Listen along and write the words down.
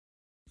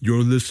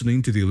You're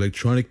listening to the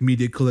Electronic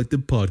Media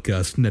Collective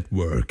Podcast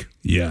Network.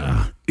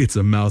 Yeah, it's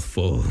a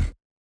mouthful.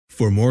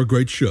 For more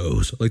great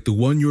shows like the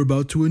one you're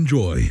about to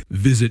enjoy,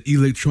 visit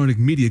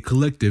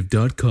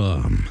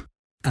electronicmediacollective.com.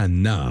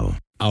 And now,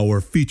 our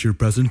feature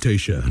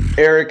presentation.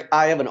 Eric,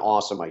 I have an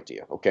awesome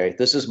idea, okay?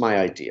 This is my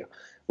idea.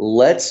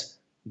 Let's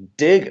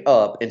dig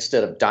up,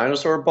 instead of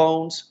dinosaur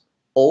bones,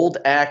 old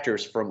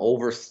actors from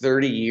over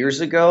 30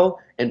 years ago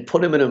and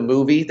put them in a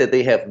movie that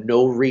they have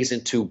no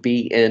reason to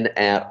be in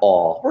at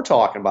all. We're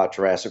talking about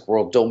Jurassic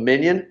World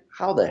Dominion.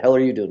 How the hell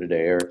are you doing today,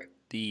 Eric?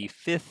 The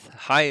fifth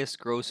highest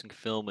grossing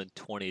film in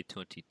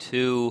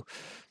 2022.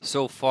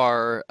 So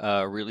far,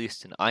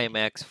 released in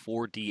IMAX,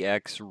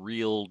 4DX,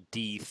 Real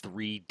D,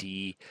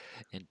 3D,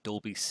 and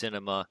Dolby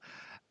Cinema.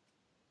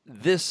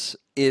 This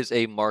is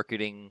a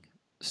marketing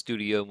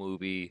studio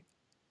movie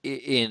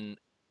in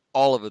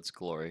all of its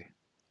glory.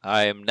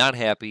 I am not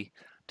happy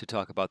to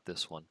talk about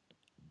this one.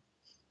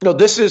 No,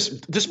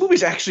 this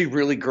movie's actually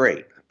really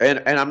great.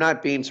 And I'm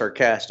not being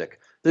sarcastic.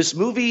 This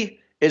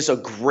movie is a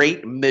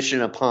great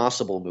Mission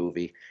Impossible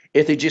movie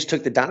if they just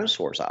took the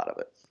dinosaurs out of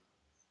it.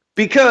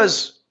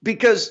 Because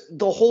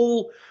the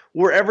whole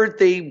wherever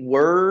they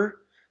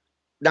were,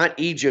 not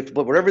Egypt,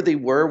 but wherever they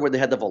were where they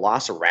had the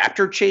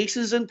Velociraptor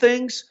chases and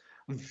things,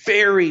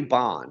 very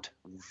Bond,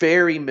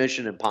 very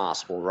Mission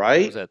Impossible,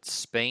 right? Was that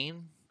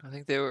Spain? I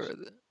think they were.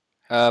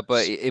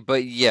 But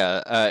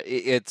yeah,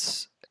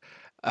 it's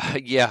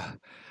yeah.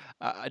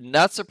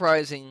 Not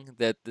surprising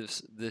that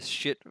this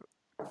shit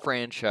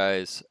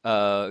franchise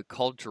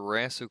called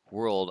Jurassic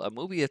World, a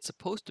movie that's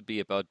supposed to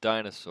be about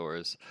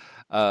dinosaurs,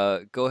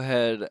 went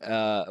ahead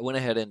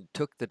and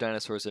took the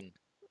dinosaurs and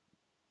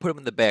put them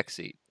in the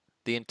backseat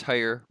the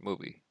entire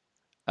movie.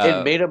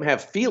 And made them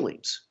have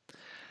feelings.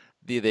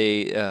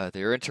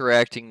 They're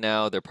interacting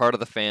now. They're part of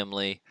the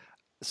family,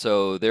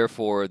 so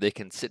therefore they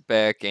can sit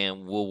back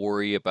and we'll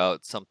worry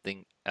about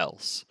something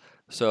else.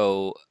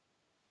 So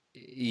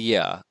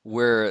yeah,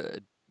 where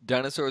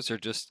dinosaurs are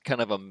just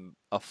kind of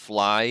a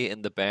fly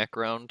in the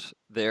background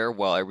there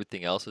while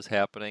everything else is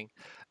happening,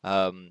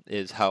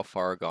 is how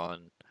far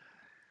gone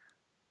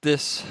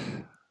this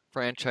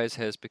franchise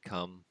has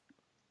become.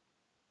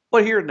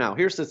 But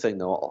here's the thing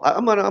though.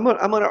 I'm gonna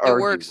argue.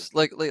 It works.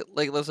 Like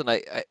listen,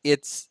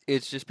 it's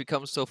just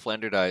become so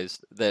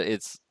flanderized that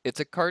it's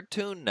a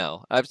cartoon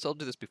now. I've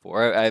told you this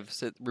before. I've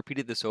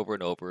repeated this over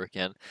and over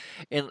again,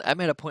 and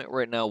I'm at a point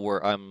right now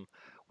where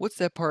what's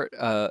that part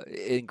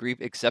in grief,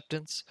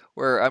 acceptance,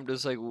 where I'm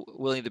just like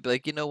willing to be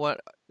like, you know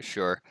what,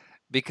 sure,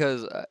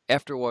 because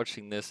after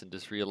watching this and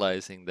just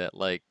realizing that,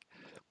 like,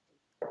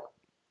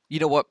 you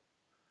know what,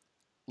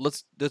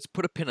 let's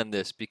put a pin on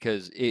this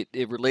because it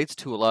relates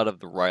to a lot of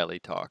the Riley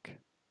talk.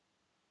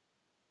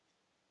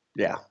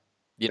 Yeah,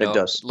 you know, it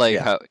does. like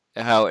Yeah.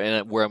 how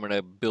and where I'm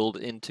gonna build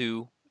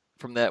into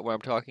from that, where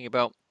I'm talking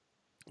about,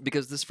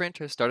 because this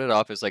franchise started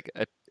off as like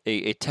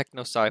a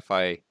techno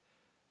sci-fi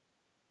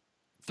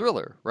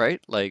thriller,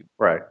 right? Like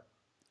Right.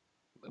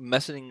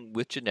 messing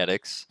with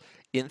genetics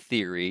in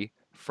theory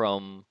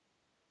from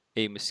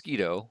a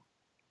mosquito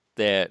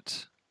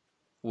that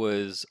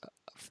was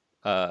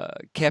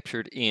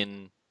captured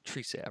in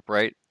tree sap,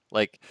 right?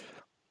 Like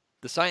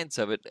the science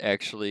of it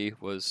actually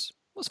was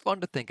fun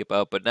to think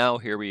about, but now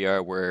here we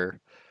are where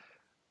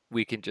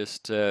we can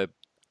just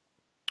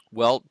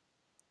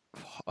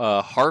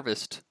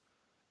harvest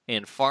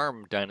and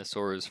farm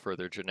dinosaurs for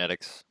their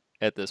genetics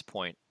at this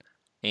point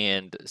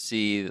and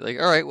see, like,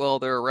 all right, well,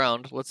 they're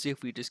around. Let's see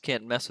if we just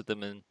can't mess with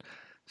them and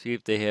see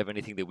if they have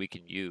anything that we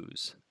can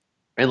use.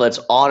 And let's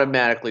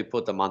automatically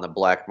put them on the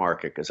black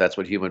market because that's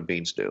what human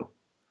beings do.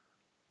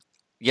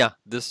 Yeah,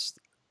 this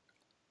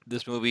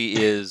movie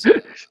is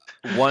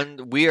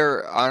we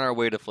are on our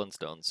way to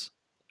Flintstones.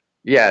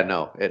 Yeah,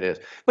 no, it is.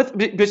 But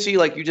see,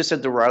 like you just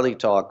said, the Riley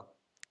talk.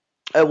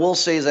 I will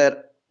say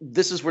that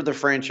this is where the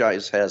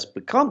franchise has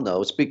become,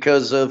 though. It's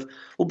because of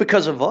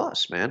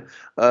us, man.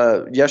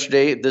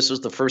 Yesterday, this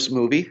was the first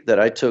movie that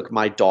I took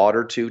my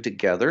daughter to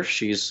together.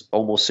 She's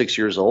almost 6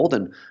 years old,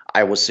 and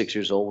I was 6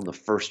 years old when the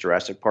first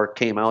Jurassic Park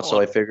came out. So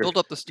I figured build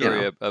up the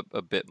story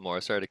a bit more.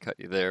 Sorry to cut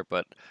you there,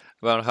 but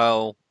about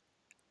how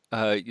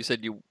you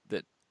said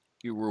that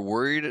you were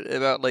worried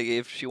about, like,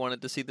 if she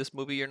wanted to see this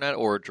movie or not,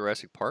 or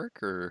Jurassic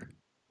Park, or.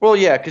 Well,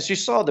 yeah, because she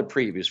saw the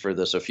previews for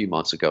this a few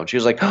months ago, and she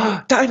was like,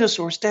 oh,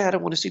 dinosaurs, Dad, I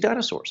want to see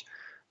dinosaurs.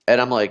 And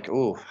I'm like,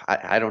 oh,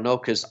 I don't know,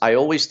 because I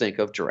always think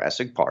of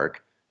Jurassic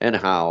Park and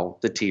how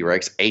the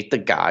T-Rex ate the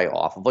guy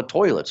off of a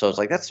toilet. So I was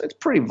like, it's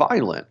pretty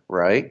violent,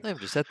 right?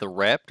 I've just had the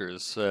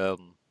raptors. The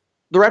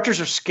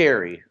raptors are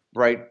scary,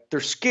 right?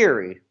 They're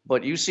scary,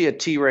 but you see a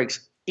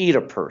T-Rex eat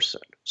a person.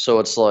 So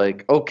it's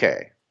like,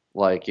 okay,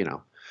 like, you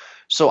know.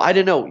 So I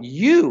didn't know.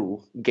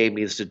 You gave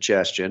me the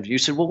suggestion. You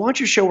said, well, why don't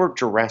you show her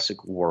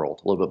Jurassic World?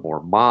 A little bit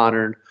more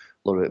modern,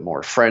 a little bit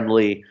more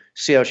friendly.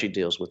 See how she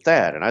deals with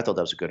that. And I thought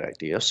that was a good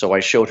idea. So I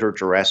showed her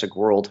Jurassic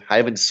World. I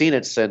haven't seen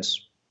it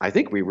since I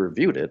think we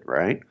reviewed it,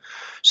 right?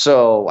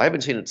 So I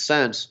haven't seen it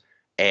since.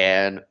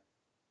 And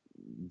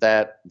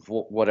that,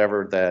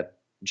 whatever that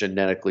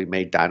genetically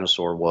made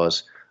dinosaur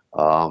was,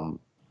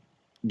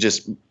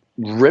 just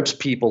rips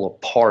people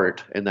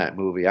apart in that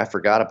movie. I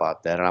forgot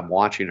about that, and I'm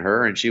watching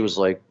her, and she was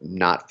like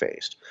not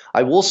phased.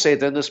 I will say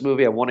that in this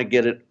movie, I want to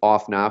get it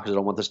off now because I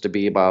don't want this to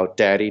be about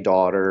daddy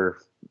daughter,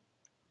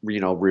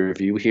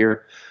 review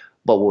here.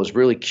 But what was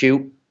really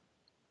cute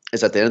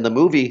is at the end of the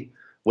movie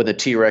when the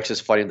T Rex is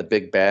fighting the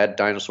big bad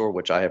dinosaur,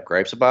 which I have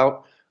gripes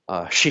about.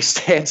 She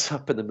stands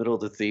up in the middle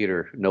of the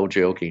theater, no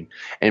joking,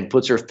 and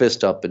puts her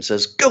fist up and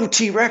says, "Go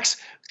T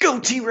Rex, go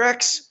T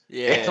Rex!" And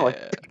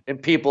Yeah.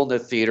 and people in the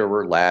theater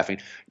were laughing.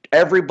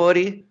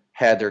 Everybody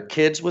had their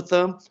kids with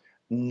them.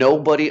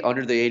 Nobody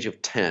under the age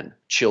of 10,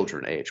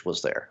 children age,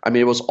 was there. I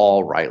mean, it was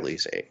all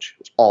Riley's age.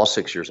 It was all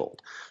 6 years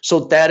old.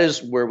 So that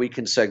is where we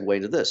can segue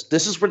into this.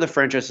 This is where the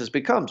franchise has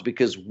becomes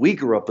because we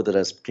grew up with it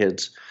as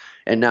kids,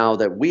 and now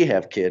that we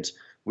have kids,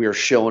 we are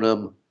showing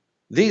them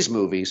these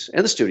movies,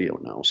 and the studio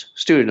knows.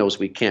 Studio knows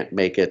we can't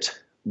make it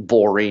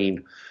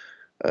boring,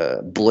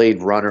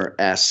 Blade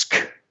Runner-esque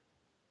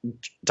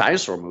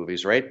dinosaur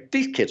movies, right?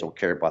 These kids don't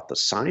care about the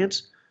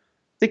science.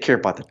 They care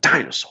about the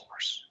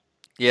dinosaurs.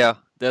 Yeah,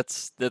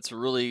 that's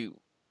really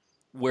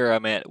where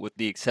I'm at with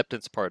the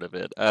acceptance part of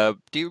it.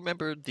 Do you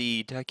remember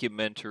the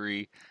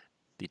documentary,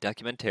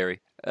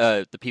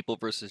 The People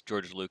versus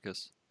George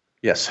Lucas?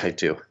 Yes, I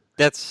do.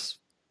 That's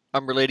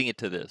I'm relating it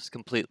to this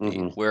completely,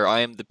 Hmm. where I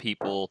am the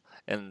people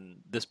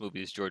and this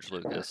movie is George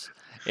Lucas.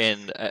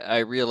 And I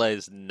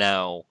realize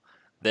now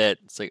that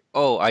it's like,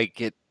 oh, I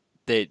get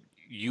that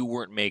you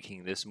weren't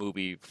making this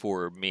movie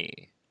for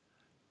me.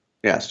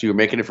 Yes, you were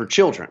making it for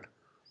children.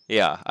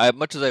 Yeah,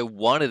 much as I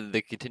wanted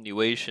the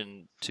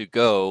continuation to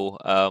go,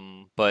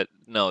 but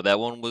no, that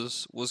one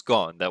was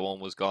gone. That one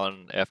was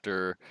gone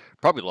after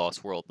probably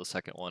Lost World, the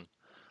second one.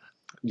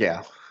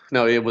 Yeah.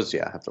 No, it was,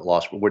 yeah, after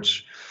Lost,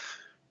 which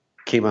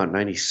came out in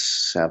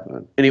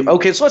 97. Anyway,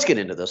 okay, so let's get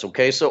into this,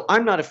 okay? So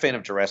I'm not a fan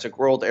of Jurassic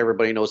World.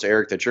 Everybody knows,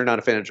 Eric, that you're not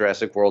a fan of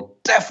Jurassic World.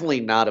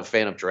 Definitely not a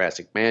fan of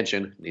Jurassic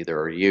Mansion. Neither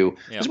are you.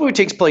 Yeah. This movie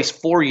takes place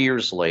 4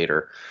 years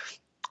later,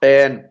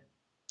 and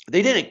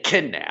they didn't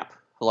kidnap,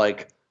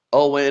 like,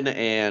 Owen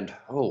and,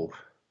 oh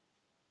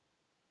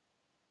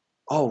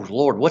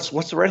Lord, what's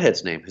the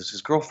redhead's name?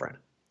 His girlfriend.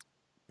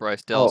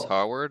 Bryce Dallas Oh,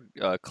 Howard,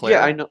 yeah, I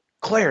Claire. know.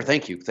 Claire,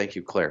 thank you,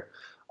 Claire.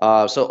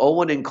 So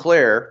Owen and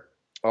Claire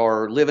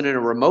are living in a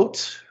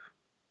remote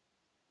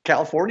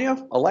California,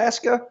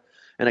 Alaska,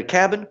 in a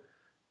cabin,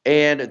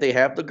 and they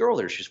have the girl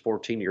there. She's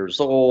 14 years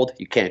old.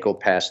 You can't go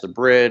past the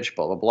bridge,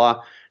 blah, blah,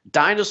 blah.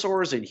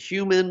 Dinosaurs and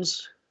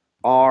humans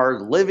are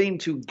living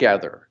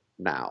together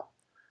now.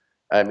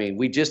 I mean,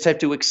 we just have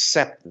to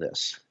accept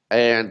this.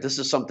 And this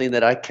is something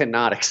that I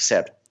cannot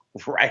accept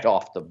right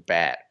off the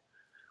bat.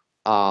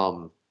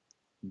 Um,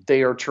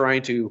 they are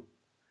trying to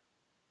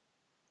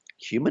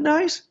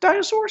humanize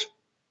dinosaurs?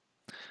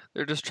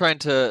 They're just trying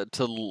to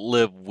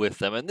live with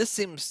them, and this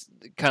seems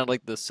kind of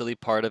like the silly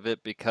part of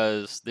it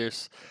because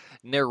there's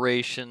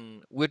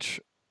narration, which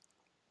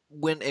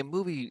when a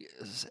movie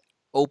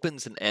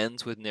opens and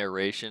ends with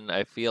narration,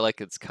 I feel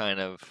like it's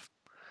kind of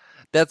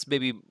that's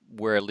maybe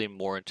where I lean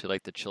more into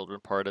like the children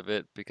part of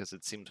it because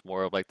it seems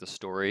more of like the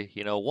story,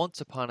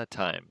 once upon a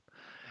time.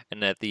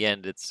 And at the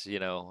end it's,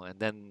 and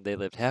then they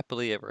lived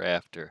happily ever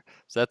after.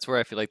 So that's where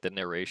I feel like the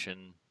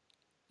narration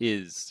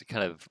is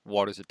kind of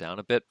waters it down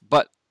a bit.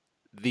 But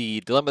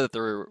the dilemma that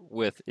they're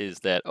with is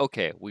that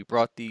okay, we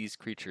brought these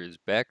creatures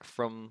back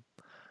from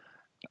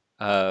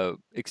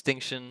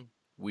extinction.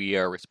 We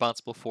are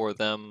responsible for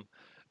them.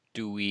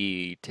 Do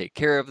we take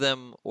care of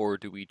them or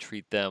do we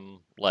treat them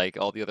like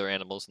all the other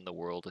animals in the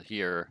world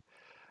here?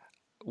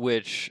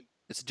 Which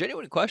it's a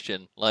genuine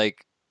question.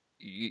 Like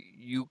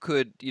you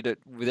could,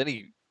 with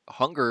any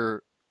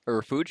hunger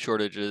or food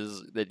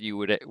shortages that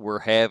were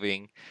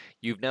having,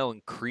 you've now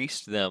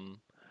increased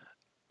them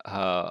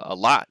a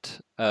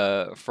lot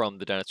from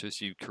the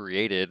dinosaurs you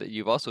created.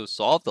 You've also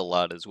solved a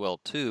lot as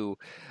well too,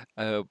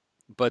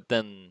 but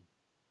then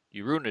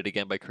you ruin it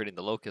again by creating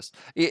the locust.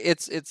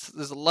 It's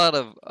there's a lot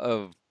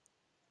of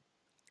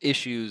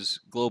issues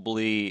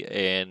globally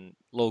and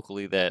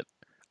locally that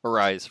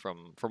arise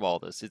from all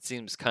this. It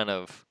seems kind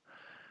of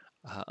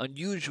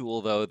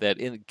unusual though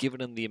that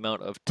given in the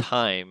amount of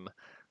time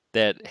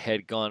that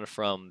had gone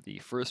from the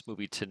first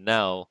movie to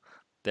now,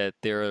 that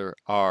there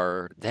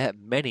are that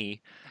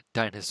many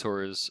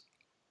dinosaurs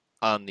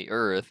on the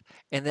Earth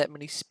and that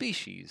many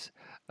species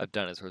of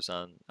dinosaurs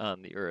on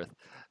the Earth.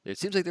 It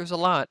seems like there's a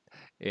lot,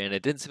 and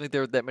it didn't seem like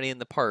there were that many in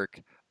the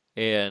park.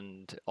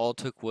 And all it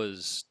took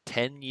was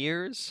 10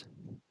 years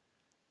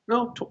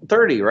No,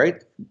 30,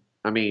 right?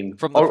 I mean,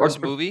 from the first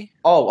movie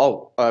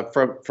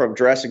from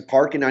Jurassic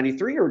Park in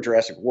 93 or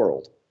Jurassic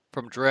World?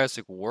 from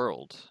Jurassic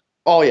World.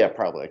 Oh, yeah,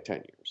 probably like 10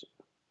 years.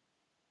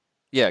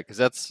 Yeah, because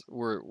that's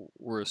we're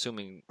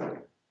assuming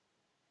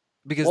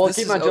because Well, it this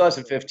came is out in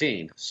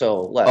 2015,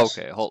 so less.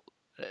 okay.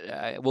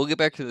 We'll get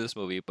back to this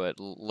movie, but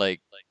like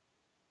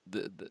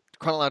the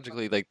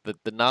chronologically, like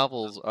the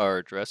novels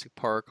are Jurassic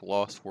Park,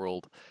 Lost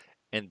World,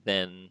 and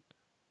then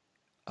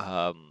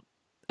um,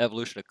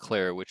 Evolution of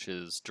Claire, which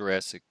is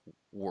Jurassic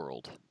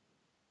World.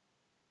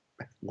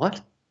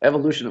 What?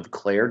 Evolution of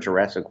Claire,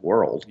 Jurassic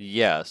World.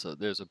 Yeah, so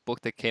there's a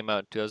book that came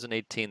out in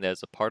 2018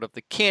 that's a part of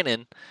the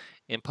canon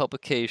in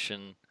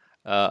publication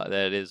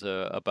that is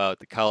about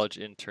the college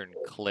intern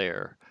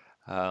Claire.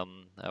 I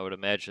would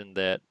imagine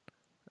that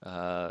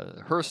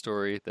her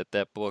story,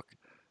 that book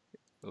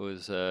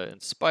was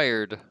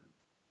inspired.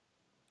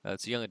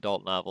 It's a young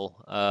adult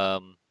novel.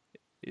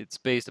 It's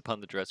based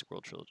upon the Jurassic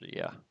World trilogy.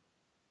 Yeah.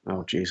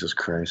 Oh, Jesus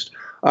Christ.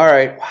 All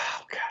right.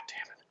 Wow, God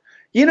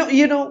damn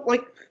it.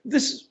 Like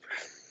this.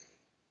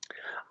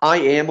 I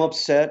am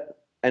upset,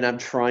 and I'm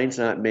trying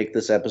to not make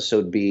this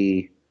episode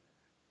be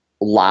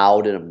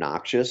loud and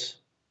obnoxious,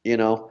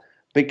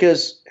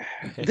 because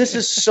this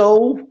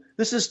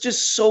is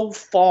just so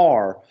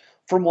far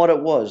from what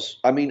it was.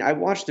 I mean, I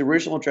watched the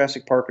original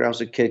Jurassic Park when I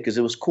was a kid because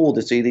it was cool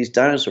to see these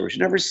dinosaurs. You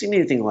never seen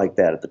anything like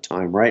that at the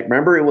time, right?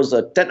 Remember, it was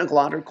a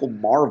technological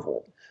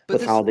marvel But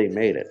with this, how they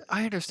made it.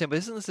 I understand, but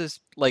isn't this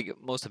like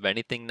most of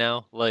anything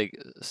now? Like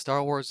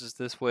Star Wars is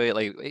this way.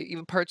 Like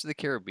even Parts of the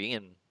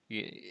Caribbean.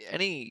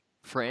 Any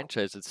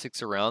franchise that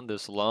sticks around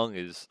this long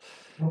is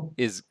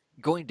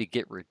going to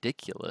get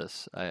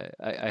ridiculous.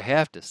 I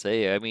have to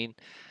say. I mean,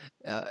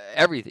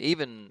 everything.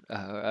 Even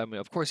I mean,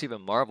 of course,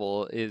 even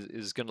Marvel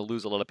is going to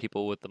lose a lot of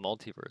people with the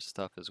multiverse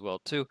stuff as well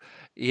too.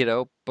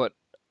 But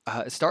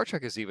Star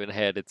Trek has even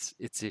had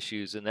its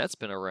issues, and that's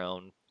been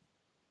around.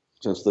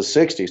 Since the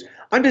 60s.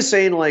 I'm just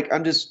saying, like,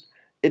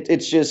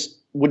 it's just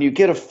when you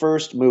get a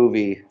first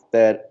movie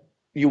that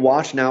you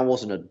watch now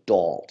as an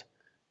adult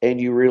and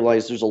you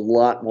realize there's a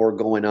lot more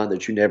going on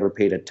that you never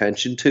paid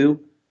attention to,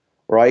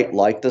 right?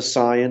 Like the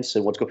science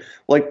and what's going,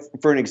 like,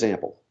 for an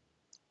example,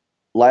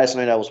 last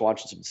night I was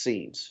watching some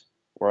scenes,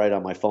 right,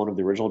 on my phone of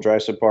the original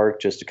Jurassic Park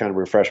just to kind of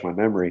refresh my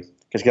memory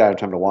because I got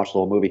time to watch the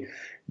whole movie.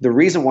 The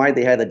reason why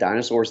they had the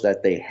dinosaurs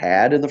that they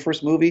had in the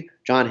first movie,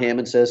 John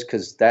Hammond says,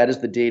 because that is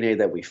the DNA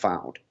that we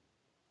found.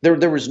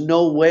 There was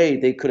no way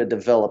they could have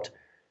developed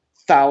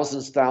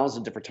thousands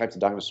different types of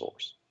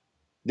dinosaurs.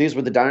 These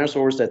were the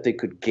dinosaurs that they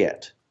could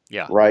get,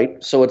 Yeah.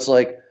 right? So it's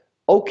like,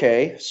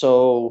 okay,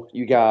 so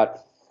you got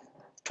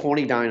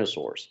 20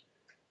 dinosaurs.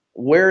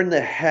 Where in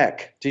the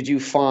heck did you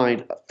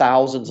find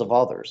thousands of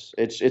others?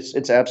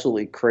 It's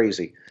absolutely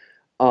crazy.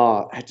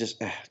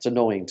 It's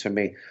annoying to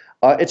me.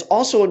 It's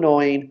also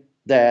annoying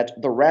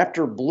that the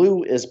Raptor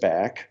Blue is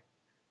back.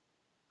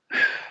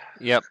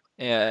 Yep.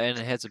 Yeah, and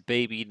it has a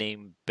baby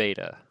named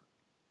Beta.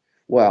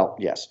 Well,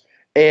 yes.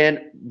 And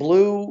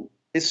Blue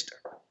is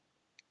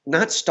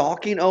not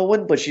stalking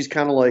Owen, but she's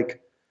kind of like,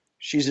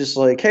 she's just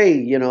like,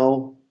 hey,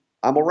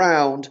 I'm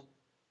around.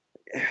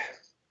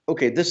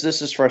 Okay, this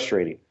is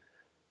frustrating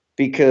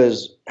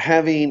because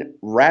having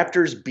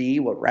Raptors be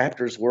what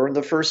Raptors were in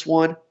the first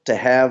one, to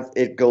have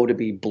it go to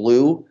be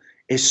Blue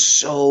is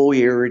so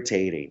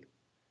irritating.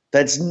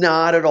 That's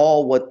not at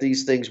all what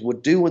these things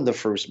would do in the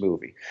first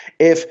movie.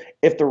 If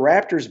the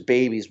Raptors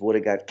babies would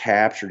have got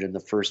captured in the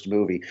first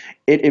movie,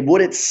 it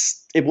wouldn't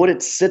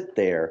sit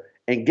there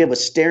and give a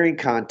staring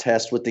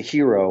contest with the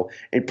hero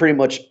and pretty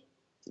much,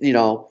 you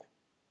know,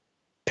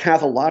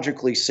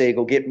 pathologically say,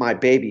 "Go get my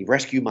baby,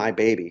 rescue my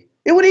baby."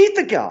 It would eat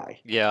the guy.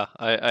 Yeah,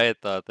 I had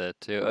thought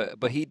that too.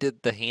 But he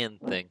did the hand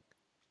thing.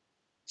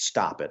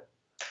 Stop it.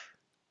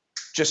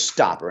 Just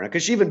stop her,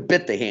 because she even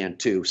bit the hand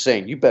too,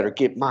 saying, "You better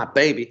get my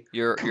baby."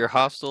 You're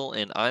hostile,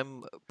 and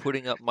I'm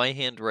putting up my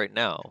hand right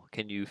now.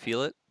 Can you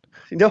feel it?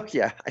 No,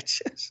 yeah, I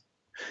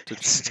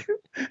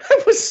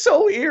was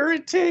so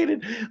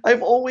irritated.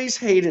 I've always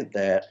hated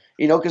that,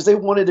 because they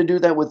wanted to do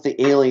that with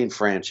the Alien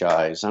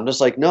franchise. I'm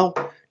just like, no,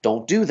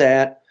 don't do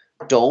that.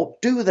 Don't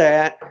do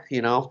that.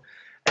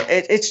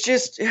 It's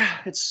just,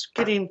 it's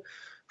getting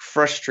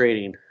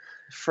frustrating.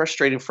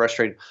 Frustrating.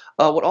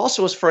 What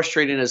also is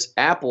frustrating is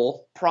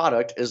Apple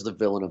product is the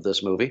villain of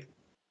this movie.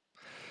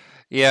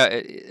 Yeah,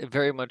 it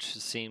very much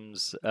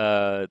seems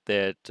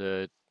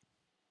that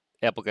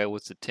Apple guy,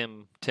 what's it,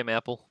 Tim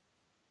Apple?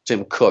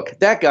 Tim Cook.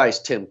 That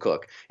guy's Tim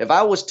Cook. If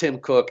I was Tim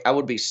Cook, I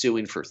would be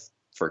suing for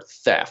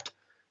theft.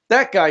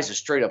 That guy's a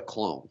straight up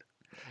clone.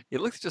 It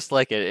looks just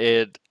like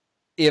it.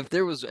 If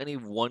there was any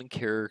one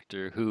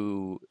character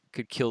who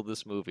could kill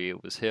this movie,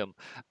 it was him.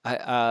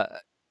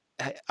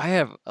 I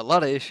have a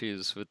lot of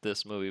issues with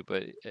this movie,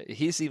 but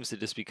he seems to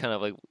just be kind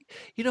of like,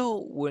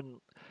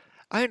 when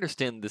I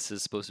understand this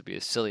is supposed to be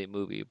a silly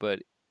movie, but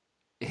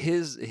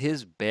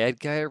his bad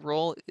guy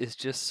role is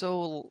just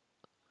so.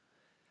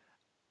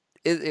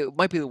 It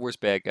might be the worst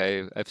bad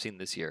guy I've seen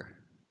this year.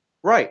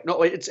 Right.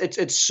 No,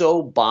 it's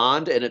so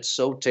Bond and it's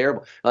so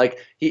terrible. Like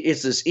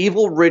it's this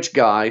evil rich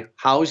guy.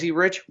 How is he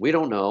rich? We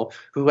don't know.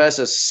 Who has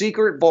a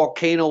secret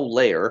volcano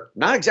lair?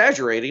 Not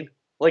exaggerating.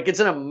 Like it's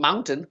in a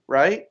mountain,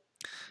 right?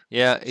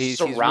 Yeah, he's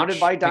surrounded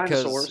rich by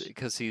dinosaurs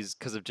because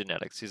of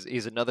genetics.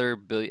 He's another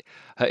billion.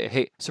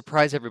 Hey,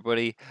 surprise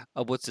everybody!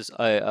 What's this?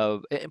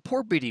 And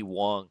poor BD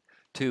Wong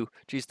too.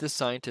 Geez, this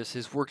scientist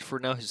has worked for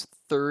now his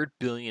third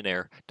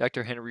billionaire,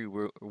 Dr. Henry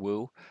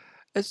Wu.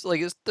 It's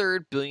like his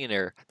third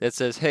billionaire that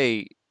says,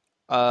 "Hey,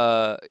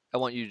 I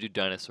want you to do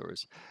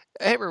dinosaurs."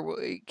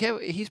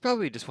 He's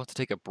probably just wants to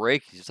take a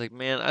break. He's just like,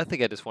 man, I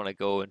think I just want to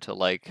go into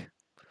like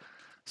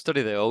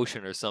study the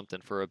ocean or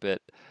something for a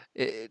bit.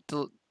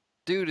 The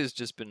dude has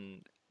just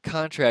been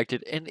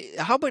contracted, and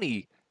how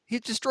many? He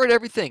destroyed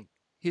everything.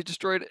 He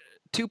destroyed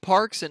 2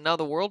 parks and now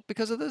the world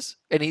because of this.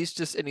 And he's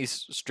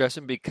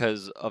stressing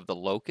because of the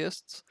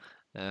locusts.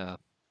 Uh,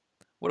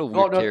 what a Oh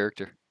weird no,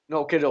 character.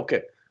 no,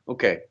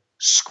 okay.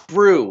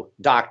 Screw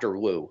Doctor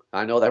Wu.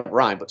 I know that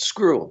rhyme, but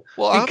screw him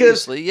Well, because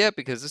obviously, yeah,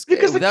 because this guy,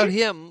 because without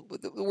him,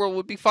 the world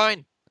would be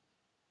fine.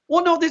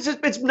 well, no,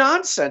 it's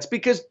nonsense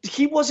because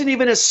he wasn't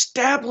even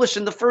established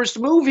in the first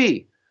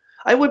movie.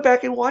 I went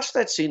back and watched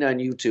that scene on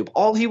YouTube.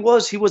 All he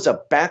was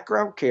a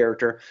background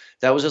character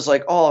that was just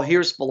like, oh,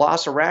 here's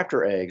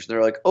Velociraptor eggs. And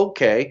they're like,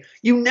 okay,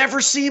 you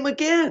never see him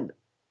again.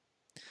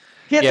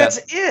 Yeah, Yeah, that's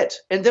it.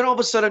 And then all of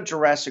a sudden,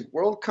 Jurassic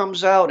World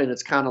comes out, and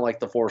it's kind of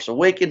like The Force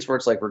Awakens, where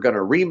it's like we're going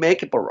to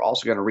remake it, but we're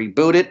also going to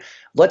reboot it.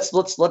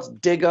 Let's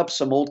dig up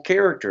some old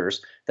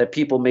characters that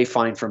people may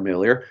find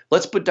familiar.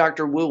 Let's put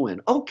Doctor Wu in.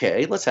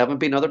 Okay, let's have him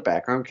be another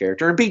background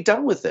character and be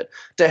done with it.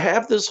 To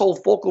have this whole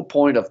focal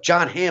point of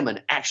John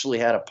Hammond actually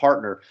had a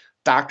partner,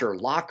 Doctor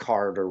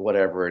Lockhart or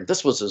whatever, and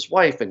this was his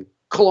wife, and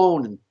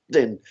clone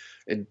and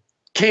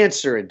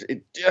cancer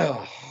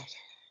ugh.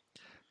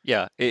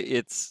 yeah,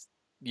 it's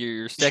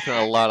you're stacking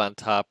a lot on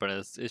top, and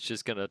it's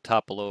just gonna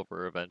topple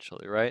over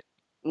eventually, right?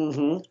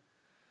 Mm-hmm.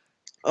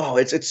 Oh,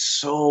 it's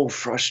so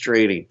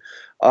frustrating.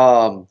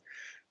 Um,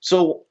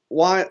 so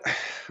why?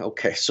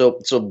 Okay, so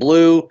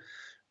Blue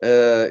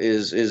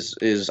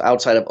is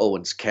outside of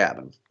Owen's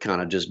cabin,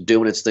 kind of just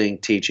doing its thing,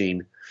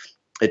 teaching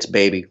its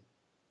baby,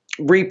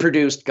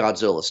 reproduced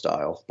Godzilla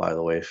style. By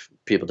the way, if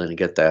people didn't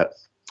get that,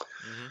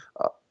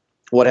 Hmm.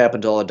 what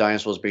happened to all the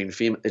dinosaurs being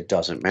female? It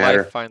doesn't Life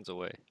matter. finds a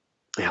way.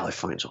 Yeah, it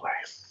finds a way.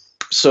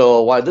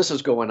 So while this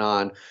is going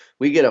on,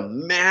 we get a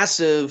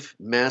massive,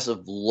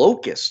 massive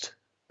locust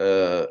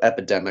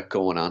epidemic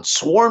going on.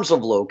 Swarms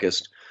of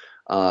locusts.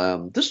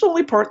 This is the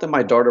only part that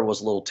my daughter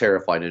was a little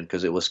terrified in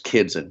because it was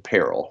kids in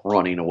peril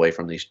running away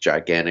from these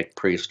gigantic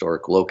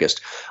prehistoric locusts.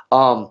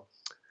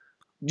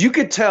 You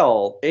could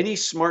tell any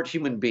smart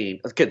human being.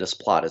 Again, this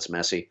plot is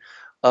messy.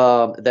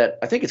 That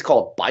I think it's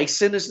called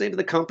Bison is the name of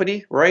the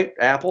company, right?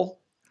 Apple.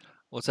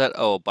 What's that?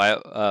 Oh,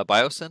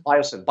 Biosyn?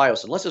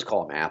 Biosin. Let's just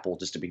call them Apple,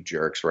 just to be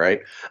jerks,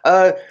 right?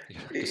 Uh,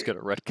 Just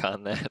gonna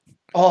retcon that.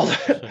 all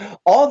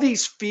all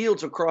these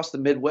fields across the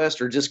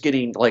Midwest are just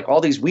getting like all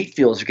these wheat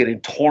fields are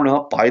getting torn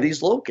up by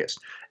these locusts.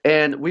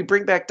 And we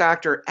bring back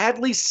Dr.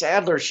 Adley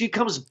Sadler. She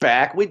comes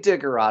back. We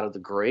dig her out of the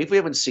grave. We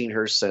haven't seen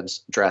her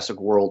since Jurassic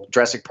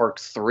Park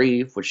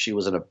 3, which she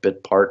was in a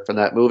bit part from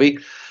that movie.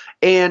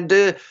 And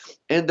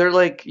they're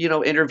like,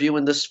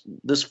 interviewing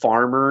this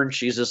farmer, and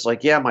she's just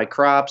like, yeah, my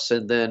crops.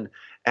 And then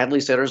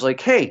Adley Sadler's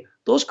like, hey,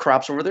 those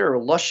crops over there are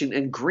lush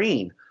and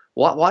green.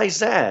 Why is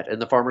that?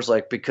 And the farmer's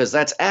like, because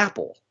that's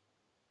apple.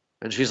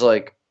 And she's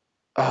like,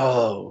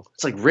 oh,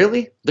 it's like,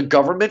 really? The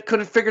government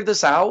couldn't figure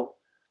this out?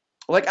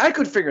 Like, I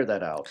could figure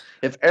that out.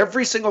 If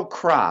every single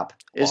crop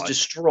is Well,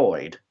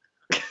 destroyed.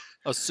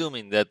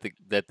 assuming that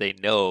they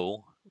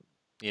know,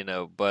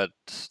 but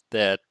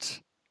that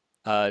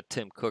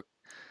Tim Cook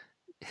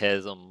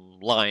has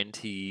lined.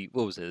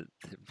 What was it?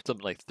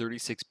 Something like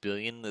 36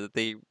 billion that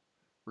they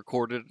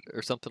recorded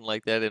or something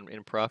like that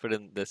in profit,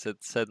 and that's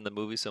said in the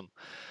movie, some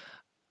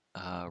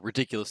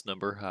ridiculous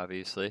number,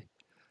 obviously,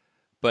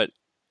 but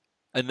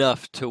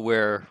enough to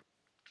where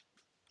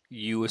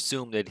you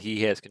assume that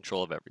he has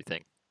control of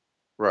everything.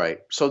 Right.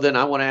 So then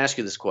I want to ask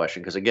you this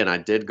question because again, I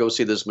did go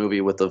see this movie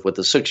with the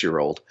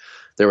 6-year-old.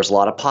 There was a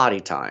lot of potty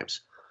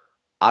times.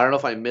 I don't know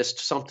if I missed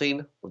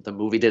something, the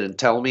movie didn't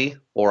tell me,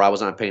 or I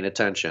was not paying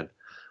attention.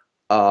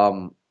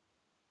 Um,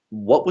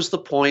 what was the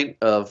point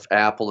of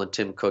Apple and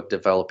Tim Cook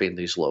developing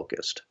these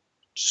locusts?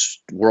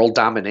 World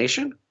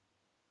domination?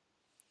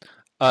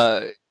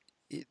 Uh,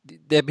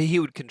 that he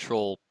would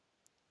control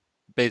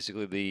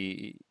basically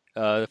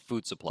the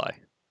food supply.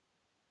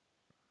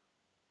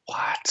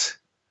 What?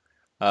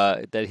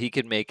 That he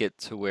could make it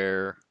to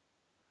where,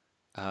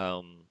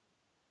 um,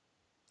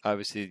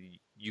 obviously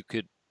you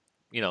could,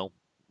 you know,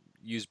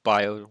 use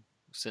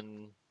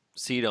biosyn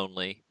seed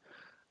only,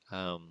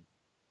 um,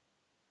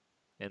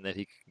 and that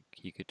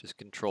he could just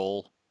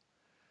control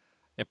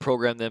and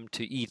program them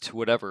to eat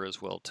whatever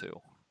as well too.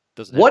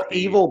 Doesn't have to What be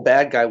evil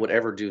bad guy would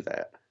ever do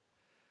that?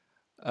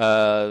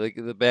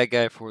 the bad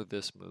guy for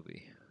this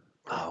movie.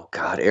 Oh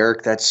God,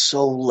 Eric, that's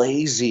so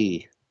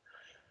lazy.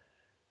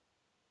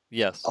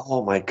 Yes.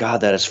 Oh my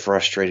God, that is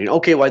frustrating.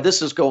 Okay, while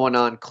this is going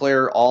on,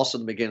 Claire, also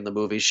in the beginning of the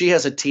movie, she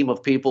has a team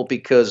of people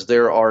because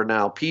there are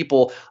now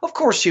people. Of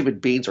course, human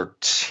beings are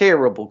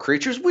terrible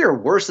creatures. We are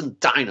worse than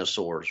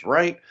dinosaurs,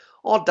 right?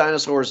 All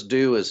dinosaurs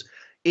do is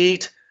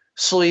eat,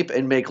 sleep,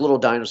 and make little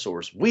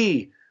dinosaurs.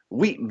 We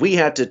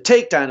have to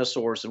take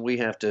dinosaurs and we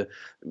have to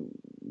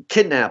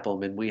kidnap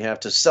them and we have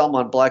to sell them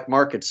on black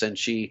markets. And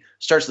she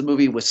starts the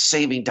movie with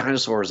saving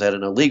dinosaurs at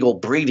an illegal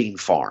breeding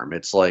farm.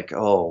 It's like,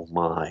 oh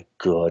my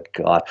good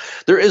God.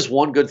 There is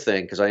one good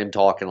thing, because I am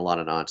talking a lot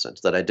of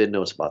nonsense, that I did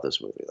notice about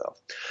this movie, though.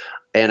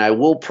 And I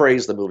will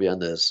praise the movie on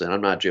this, and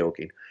I'm not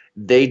joking.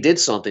 They did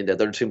something that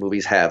their two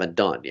movies haven't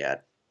done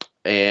yet.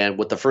 and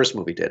what the first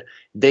movie did.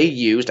 They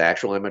used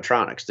actual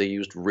animatronics. They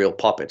used real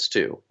puppets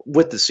too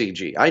with the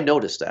CG. I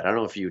noticed that. I don't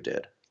know if you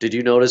did. Did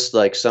you notice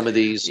like some of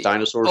these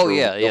dinosaurs Oh were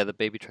yeah, real? yeah, the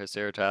baby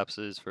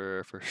Triceratopses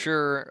for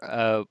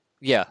sure.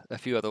 Yeah, a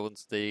few other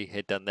ones they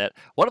had done that.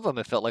 One of them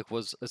it felt like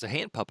was a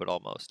hand puppet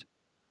almost.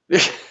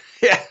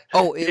 Yeah,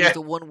 Oh, it was yeah.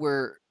 the one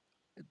where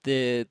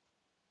the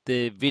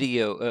the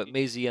video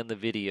Maisie on the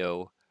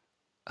video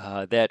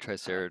that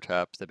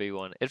Triceratops, the big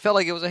one. It felt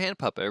like it was a hand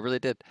puppet. It really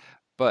did.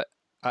 But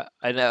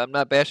I'm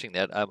not bashing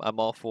that. I'm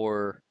all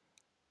for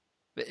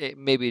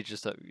maybe it's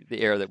just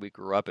the era that we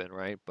grew up in,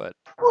 right? But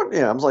Well,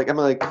 yeah, I'm like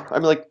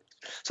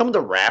some of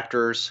the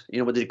raptors,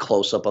 when they did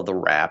close up of the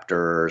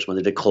raptors, when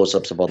they did close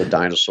ups of all the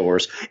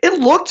dinosaurs, it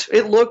looked,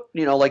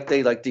 like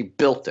they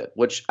built it,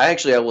 which I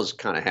was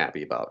kind of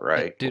happy about,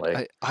 right?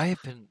 dude, I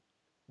have been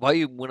while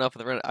you went off on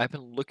the run, I've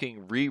been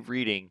looking,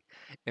 rereading,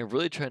 and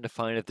really trying to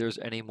find if there's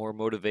any more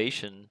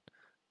motivation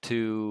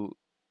to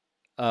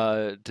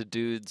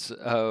dude's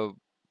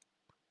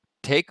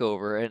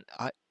takeover, and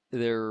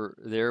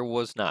there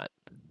was not.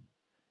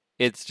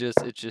 It's just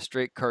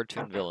straight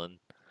cartoon villain.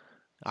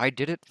 I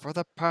did it for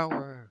the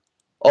power.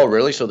 Oh,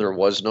 really? So there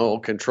was no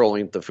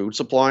controlling the food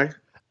supply?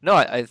 No,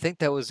 I think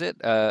that was it.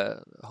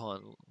 Hold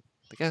on.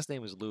 The guy's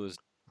name is Louis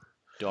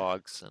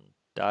Dogson.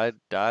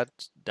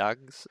 Dodgson?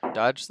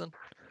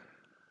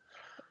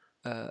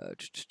 Wait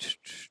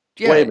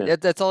a Yeah,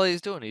 minute. that's all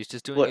he's doing. He's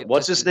just doing What? it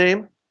What's just his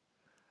name?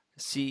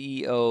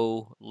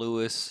 CEO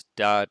Louis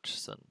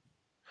Dodgson.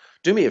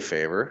 Do me a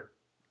favor,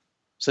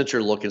 since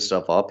you're looking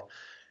stuff up.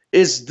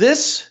 Is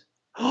this?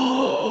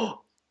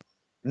 Oh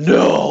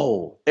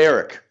no,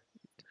 Eric.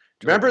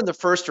 Remember Jordan. in the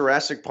first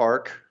Jurassic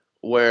Park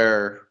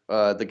where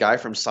the guy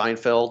from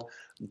Seinfeld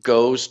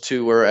goes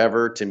to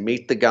wherever to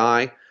meet the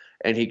guy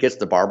and he gets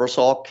the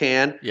Barbasol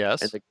can and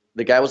Yes.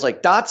 the guy was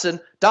like, Dotson,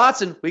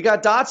 we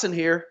got Dotson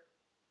here.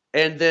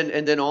 And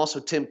then also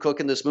Tim Cook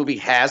in this movie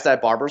has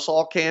that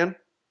Barbasol can.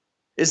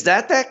 Is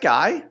that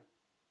guy?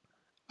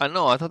 I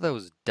know, I thought that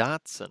was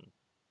Dotson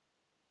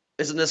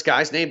Isn't this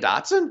guy's name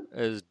Dotson?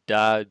 as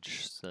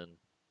Dodgson.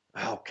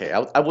 Okay,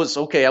 I was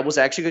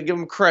actually gonna give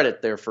him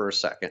credit there for a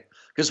second.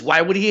 Because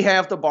why would he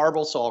have the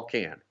Barbasol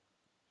can?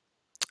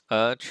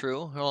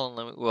 True. Hold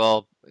on,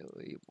 well,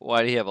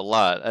 why do you have a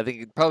lot? I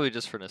think probably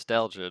just for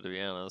nostalgia, to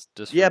be honest,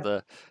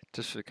 Yeah,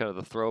 just for kind of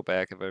the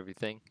throwback of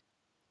everything.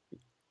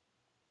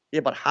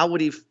 yeah, but how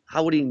would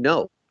he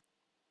know?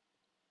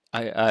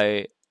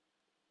 I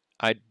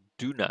I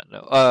do not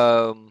know.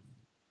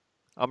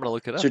 I'm gonna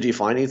look it So up. do you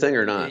find anything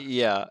or not?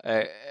 Yeah,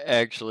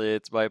 actually,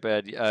 it's my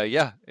bad.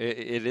 Yeah,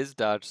 it is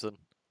Dodgson.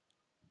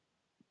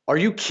 Are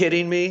you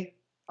kidding me?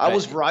 I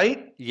was I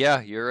right.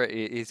 Yeah, you're right.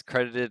 He's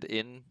credited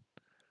in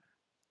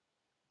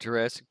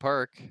Jurassic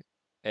Park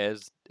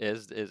as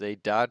a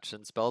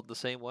Dodgson spelled the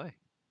same way.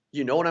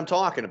 You know what I'm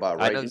talking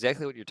about, I know right?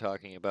 exactly what you're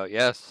talking about.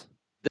 Yes,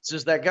 This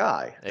is that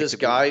guy. it This could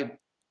be. guy.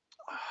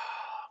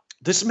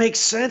 This makes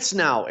sense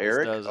now, This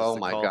Eric. does. It's Oh the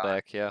my God.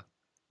 callback. Yeah,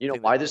 You I know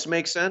think that why this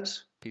makes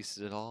sense?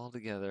 pieces it all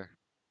together.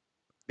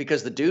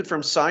 Because the dude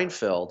from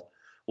Seinfeld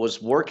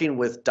was working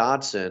with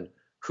Dodson,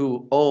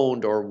 who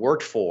owned or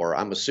worked for,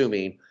 I'm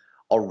assuming,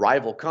 a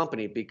rival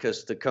company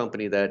because the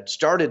company that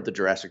started the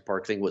Jurassic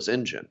Park thing was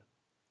InGen.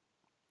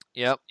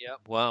 Yep.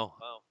 Wow.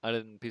 I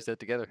didn't piece that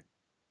together.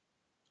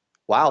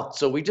 Wow.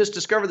 So we just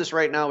discovered this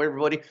right now,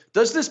 everybody.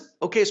 Does this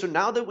okay? So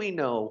now that we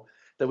know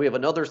that we have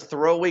another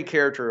throwaway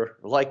character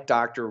like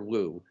Dr.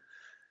 Wu,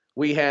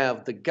 we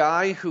have the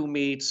guy who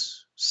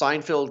meets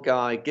Seinfeld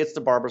guy, gets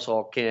the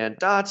Barbasol can,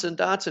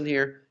 Dotson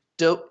here.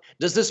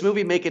 Does this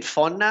movie make it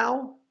fun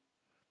now?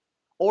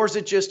 Or is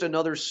it just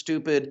another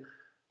stupid,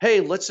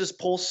 hey, let's just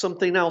pull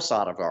something else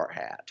out of our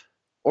hat?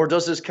 Or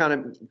does this kind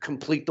of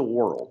complete the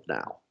world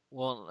now?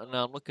 Well,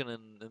 now I'm looking in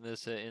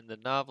this in the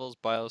novels.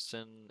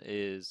 Biosyn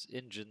is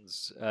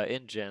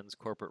InGen's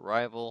corporate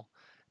rival.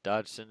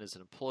 Dodgson is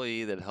an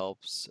employee that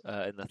helps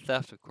in the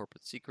theft of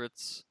corporate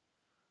secrets.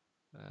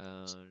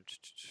 Uh,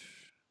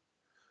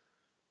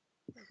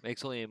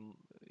 makes only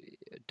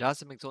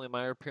Dodson makes only a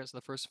minor appearance in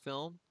the first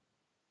film,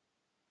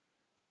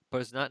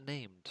 but is not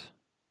named.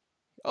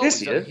 Oh, Yes,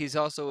 he is. he's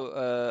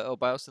also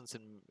Biosyn's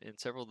in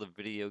several of the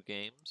video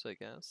games, I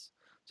guess.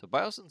 So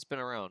Biosyn's been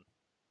around.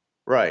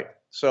 Right.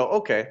 So,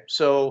 okay.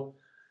 So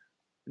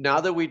now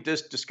that we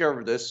just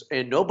discovered this,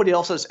 and nobody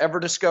else has ever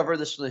discovered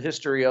this in the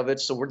history of it,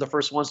 so we're the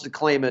first ones to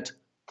claim it.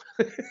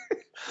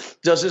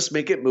 Does it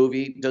make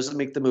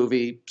the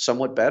movie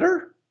somewhat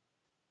better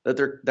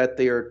that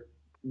they are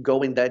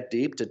going that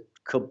deep to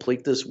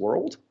complete this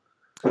world?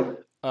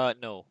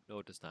 No,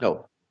 it does not.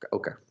 No.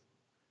 Okay.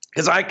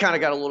 Because I kind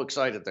of got a little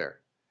excited there.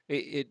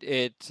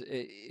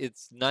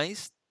 It's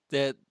nice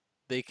that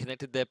they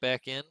connected that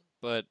back in,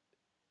 but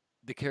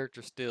the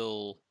character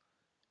still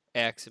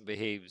acts and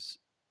behaves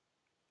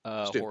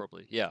Stupid.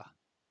 horribly. Yeah.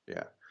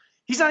 Yeah.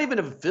 He's not even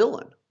a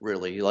villain,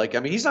 really. Like, I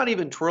mean, he's not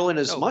even twirling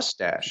his No, he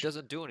mustache.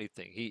 doesn't do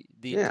anything.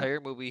 The Yeah.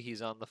 entire movie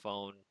he's on the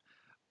phone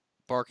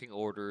barking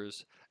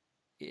orders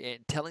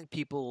and telling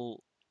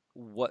people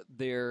what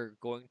they're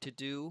going to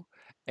do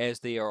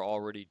as they are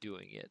already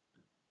doing it.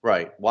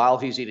 Right. While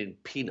he's eating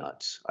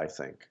peanuts, I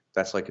think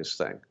that's like his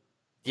thing.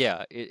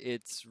 Yeah,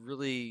 it's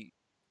really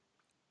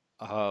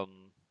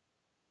um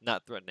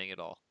not threatening at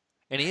all.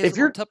 And he has a If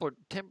little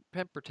you're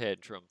temper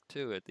tantrum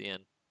too at the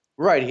end.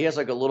 right, he has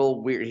like a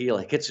little weird. He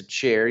like hits a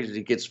chair.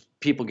 He gets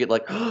people get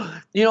like,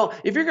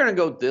 if you're gonna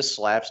go this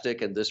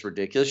slapstick and this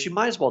ridiculous, you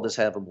might as well just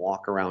have him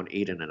walk around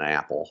eating an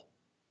apple.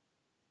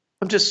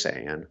 I'm just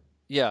saying.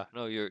 Yeah,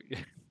 no, you're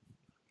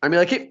I mean,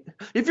 like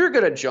if you're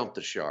gonna jump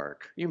the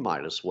shark, you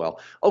might as well.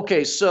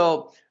 Okay,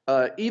 so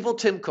evil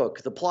Tim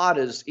Cook. The plot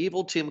is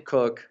evil Tim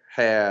Cook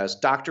has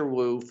Doctor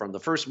Wu from the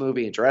first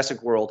movie in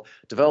Jurassic World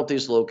developed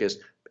these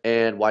locusts,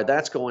 and while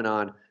that's going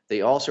on, they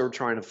also are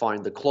trying to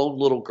find the cloned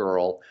little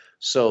girl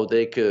so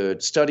they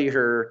could study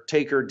her,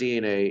 take her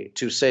DNA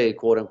to say,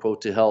 quote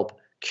unquote, to help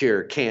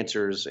cure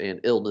cancers and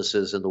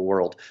illnesses in the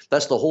world.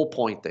 That's the whole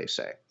point, they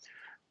say.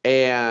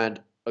 And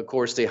of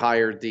course, they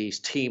hired these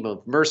team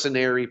of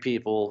mercenary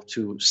people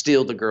to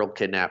steal the girl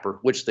kidnapper,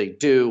 which they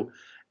do.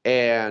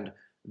 And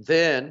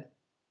then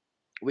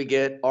we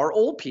get our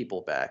old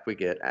people back. We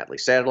get Adley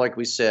Satter, like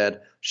we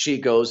said. She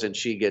goes and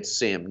she gets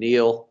Sam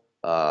Neill,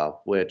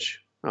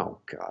 which, oh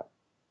God,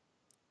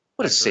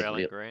 what is Dr. Sam Alan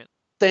Neill? Grant.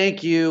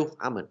 Thank you.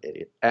 I'm an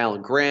idiot.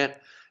 Alan Grant.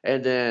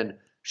 And then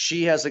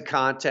she has a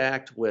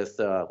contact with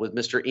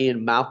Mr.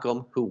 Ian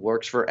Malcolm, who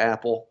works for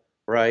Apple,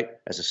 right,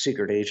 as a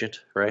secret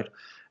agent, right?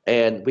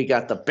 And we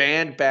got the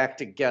band back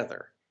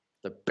together.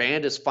 The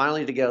band is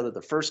finally together,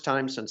 the first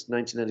time since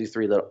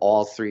 1993 that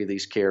all three of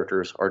these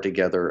characters are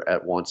together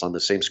at once on the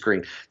same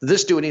screen. Did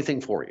this do anything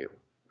for you?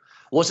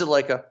 Was it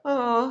like a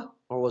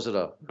or was it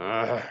a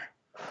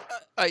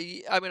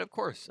I mean, of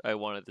course, I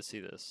wanted to see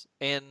this,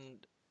 and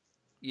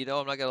I'm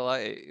not gonna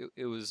lie,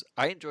 it was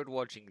I enjoyed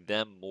watching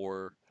them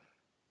more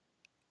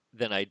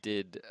than I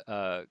did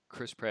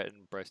Chris Pratt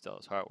and Bryce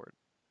Dallas Howard.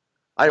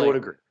 I would Like,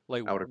 agree.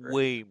 like I would agree.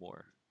 way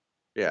more.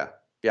 Yeah.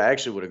 Yeah, I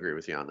actually would agree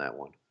with you on that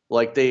one.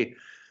 Like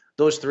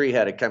those three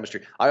had a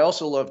chemistry. I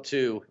also love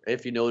too,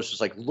 if you notice,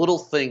 just like little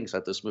things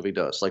that this movie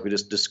does. Like we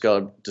just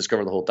discovered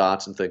the whole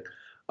Dotson thing.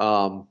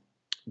 Um,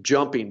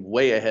 Jumping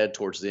way ahead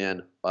towards the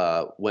end,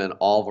 when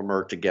all of them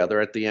are together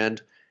at the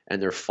end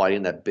and they're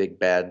fighting that big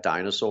bad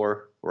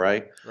dinosaur,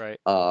 right? Right.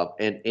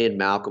 And in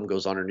Malcolm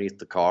goes underneath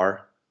the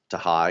car to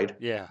hide.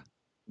 Yeah.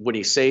 When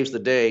he saves the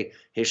day,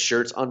 his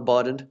shirt's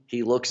unbuttoned.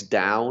 He looks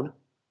down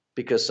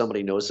because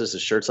somebody notices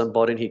his shirt's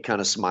unbuttoned. He kind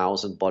of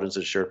smiles and buttons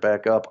his shirt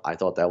back up. I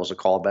thought that was a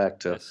callback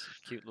to Yes.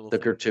 Cute little the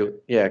thing. cartoon.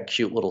 Yeah,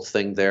 cute little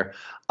thing there.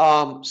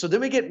 So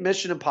then we get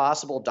Mission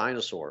Impossible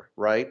Dinosaur,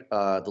 right?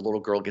 The little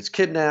girl gets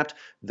kidnapped.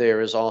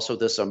 There is also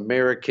this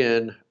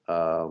American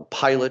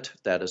pilot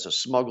that is a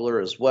smuggler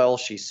as well.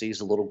 She sees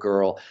a little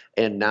girl,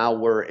 and now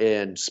we're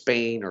in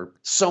Spain or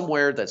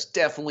somewhere that's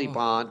definitely Oh.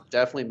 Bond,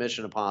 definitely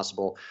Mission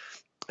Impossible.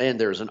 And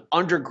there's an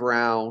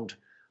underground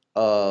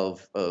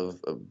of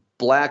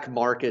black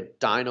market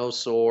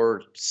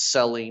dinosaur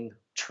selling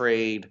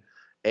trade,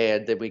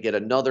 and then we get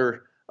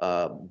another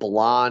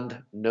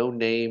blonde,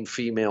 no-name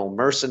female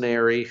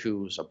mercenary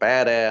who's a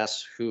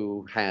badass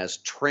who has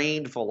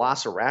trained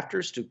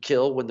velociraptors to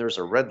kill when there's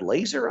a red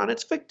laser on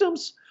its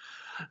victims.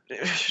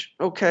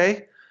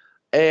 Okay,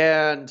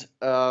 and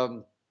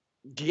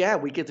yeah,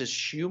 we get this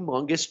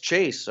humongous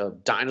chase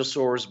of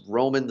dinosaurs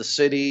roaming the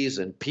cities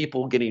and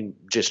people getting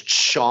just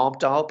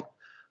chomped up.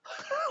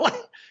 like,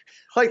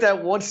 like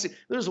that one scene.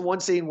 There's one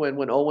scene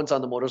when Owen's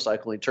on the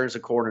motorcycle, he turns the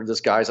corner and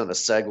this guy's on a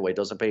Segway,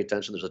 doesn't pay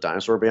attention. There's a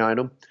dinosaur behind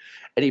him,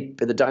 and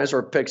the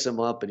dinosaur picks him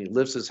up and he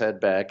lifts his head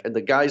back, and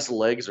the guy's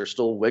legs are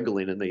still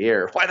wiggling in the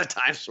air. Why the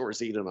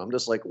dinosaur's eating him? I'm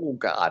just like, oh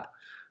God.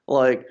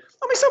 Like,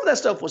 I mean, some of that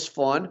stuff was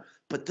fun,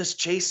 but this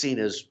chase scene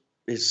is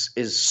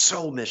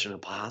so Mission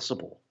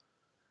Impossible.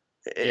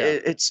 Yeah.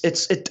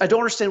 I don't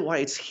understand why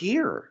it's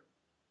here.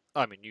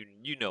 I mean,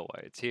 you know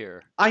why it's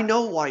here. I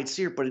know why it's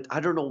here, but I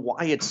don't know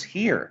why it's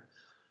here.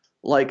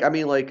 Like, I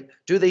mean, like,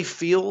 do they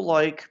feel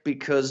like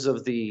because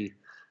of the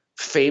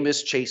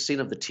famous chase scene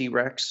of the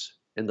T-Rex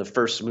in the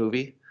first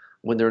movie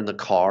when they're in the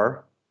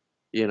car,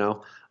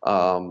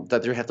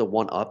 that they have to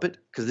one up it?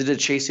 Because they did a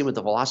chase scene with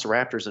the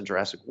Velociraptors in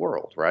Jurassic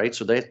World, right?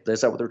 So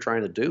is that what they're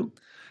trying to do?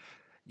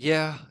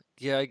 Yeah,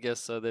 yeah, I guess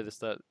so. They just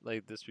thought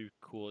like this would be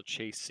cool, a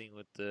chase scene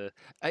with the.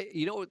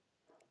 You know what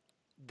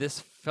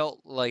this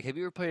felt like? Have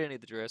you ever played any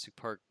of the Jurassic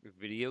Park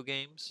video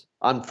games?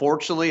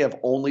 Unfortunately, I've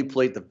only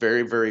played the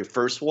very, very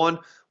first one,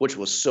 which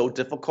was so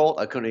difficult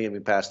I couldn't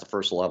even pass the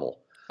first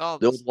level. Oh,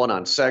 The old one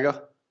on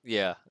Sega.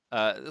 yeah.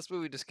 This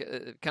movie just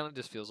it kind of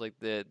just feels like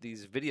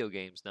these video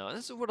games now, and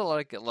this is what a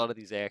lot of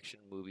these action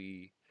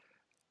movie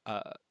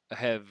uh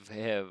have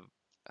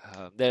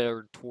that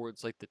are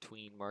towards like the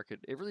tween market.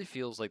 It really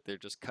feels like they're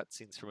just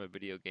cutscenes from a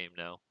video game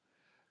now.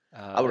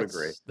 I would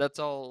agree. That's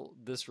all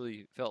this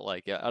really felt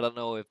like. I don't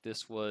know if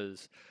this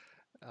was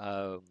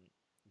um,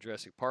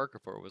 Jurassic Park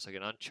or if it was like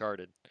an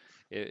Uncharted.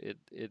 It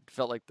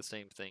felt like the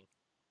same thing.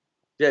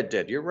 Yeah, it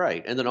did. You're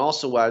right. And then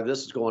also while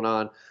this is going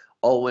on,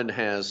 Owen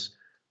has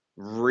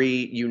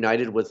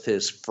reunited with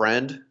his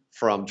friend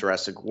from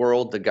Jurassic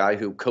World, the guy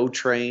who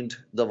co-trained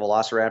the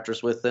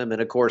Velociraptors with them,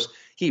 and of course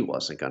he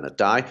wasn't going to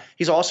die.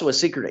 He's also a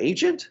secret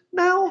agent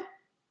now.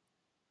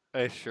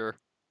 Sure.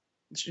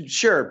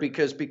 Sure,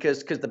 because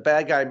the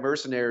bad guy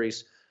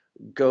mercenaries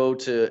go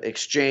to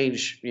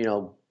exchange,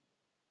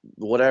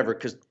 whatever.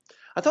 Because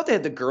I thought they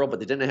had the girl, but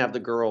they didn't have the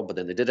girl. But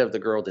then they did have the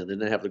girl, then they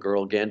didn't have the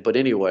girl again. But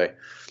anyway,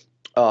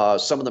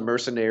 some of the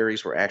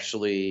mercenaries were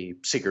actually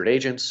secret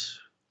agents,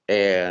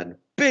 and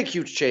big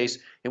huge chase,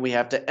 and we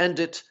have to end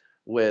it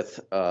with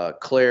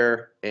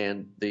Claire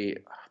and the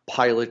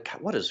pilot.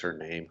 What is her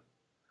name?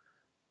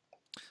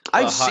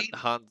 I've seen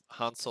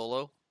Han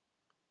Solo.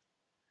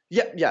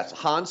 Yeah, yes,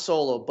 Han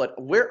Solo,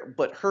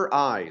 but her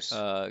eyes.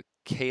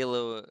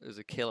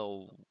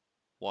 Kayla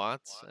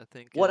Watts, I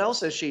think. What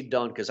else has she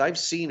done? Because I've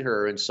seen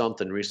her in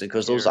something recently.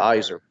 Because those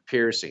eyes are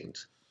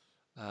piercings.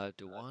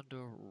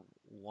 DeWanda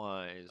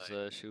Wise.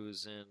 She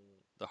was in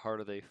The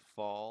Harder They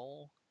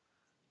Fall.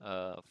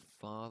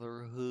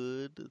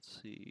 Fatherhood.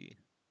 Let's see.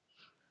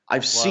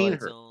 I've seen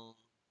her. Zone,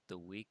 The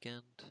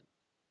Weekend.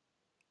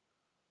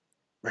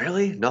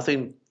 Really?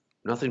 Nothing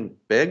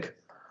big?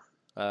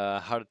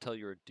 How to Tell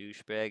You're a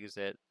Douchebag. Is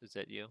that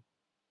you?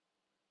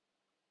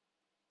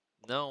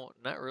 No,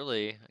 not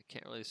really. I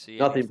can't really see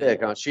Nothing anything.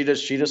 big, huh? She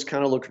just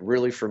kind of looked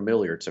really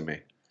familiar to me.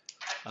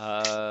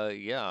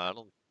 Yeah, I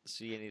don't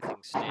see anything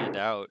stand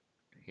out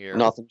here.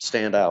 Nothing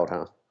stand out,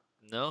 huh?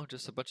 No,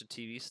 just a bunch of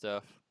TV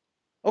stuff.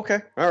 Okay,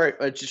 all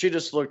right. She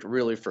just looked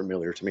really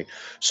familiar to me.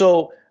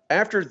 So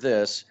after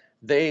this,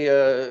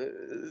 they're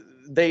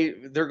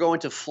going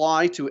to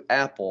fly to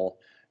Apple,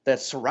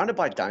 that's surrounded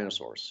by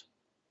dinosaurs,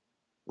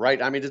 right?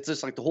 I mean, it's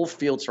just like the whole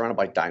field surrounded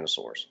by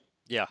dinosaurs.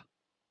 Yeah.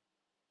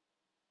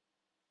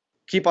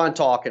 Keep on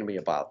talking to me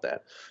about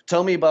that.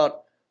 Tell me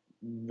about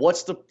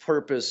what's the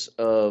purpose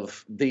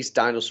of these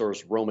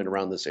dinosaurs roaming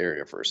around this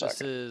area for a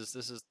second.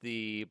 This is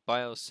the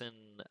Biosyn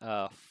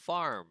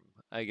farm,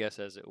 I guess,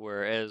 as it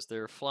were, as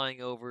they're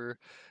flying over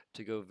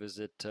to go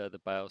visit the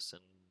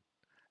Biosyn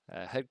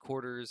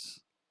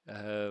headquarters.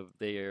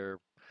 They are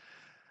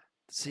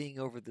seeing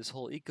over this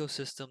whole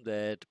ecosystem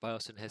that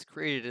Biosyn has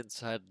created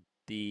inside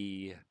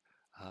the,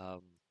 I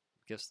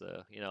guess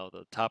the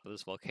top of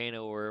this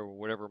volcano or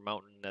whatever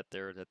mountain that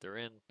they're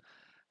in.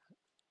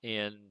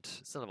 And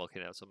it's not a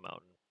volcano; it's a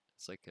mountain.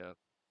 It's like I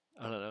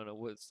don't know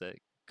what's that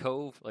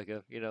cove, like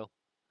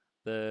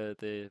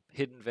the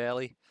hidden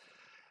valley.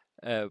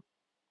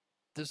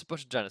 There's a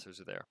bunch of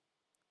dinosaurs there,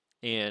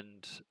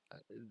 and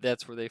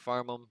that's where they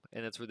farm them,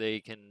 and that's where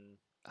they can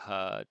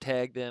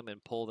tag them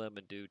and pull them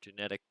and do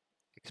genetic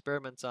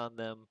experiments on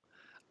them.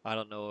 I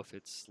don't know if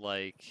it's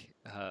like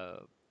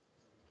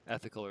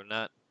ethical or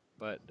not,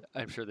 but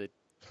I'm sure that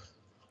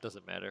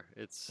doesn't matter.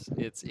 It's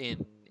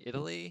in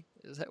Italy.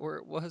 Is that where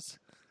it was?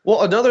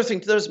 Well, another thing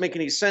that doesn't make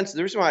any sense.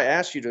 The reason why I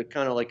asked you to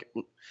kind of like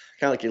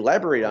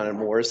elaborate on it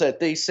more is that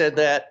they said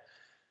that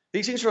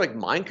these things are like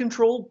mind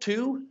controlled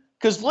too.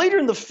 Because later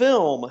in the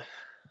film,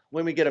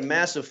 when we get a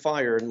massive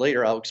fire, and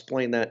later I'll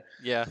explain that.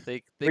 Yeah,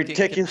 they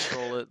can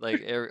control it.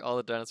 Like all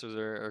the dinosaurs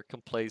are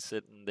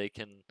complacent and they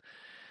can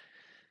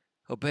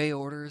obey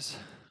orders.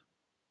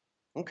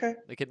 Okay.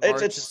 They can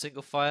march in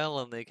single file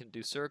and they can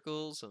do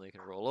circles and they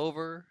can roll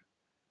over.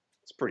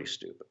 It's pretty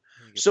stupid.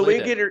 So we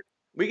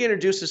get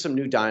introduced to some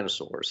new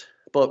dinosaurs,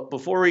 but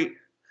before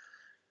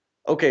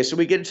so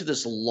we get into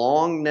this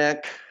long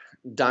neck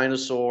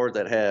dinosaur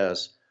that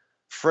has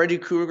Freddy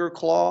Krueger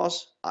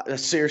claws.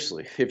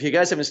 Seriously, if you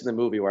guys haven't seen the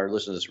movie or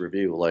listened to this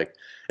review, like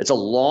it's a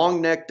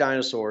long neck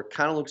dinosaur,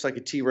 kind of looks like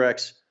a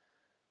T-Rex,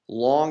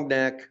 long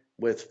neck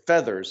with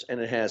feathers, and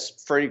it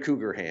has Freddy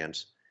Krueger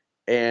hands.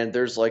 And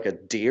there's like a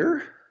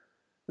deer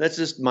that's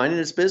just minding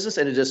its business,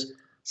 and it just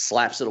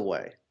slaps it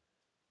away.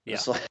 Yeah.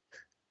 It's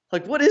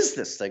like what is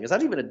this thing? Is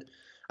that even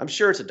I'm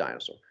sure it's a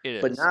dinosaur.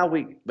 It is. Now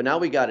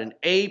we got an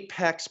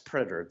apex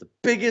predator, the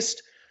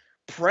biggest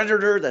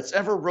predator that's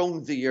ever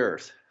roamed the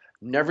earth.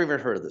 Never even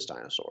heard of this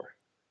dinosaur.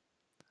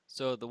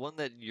 So the one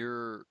that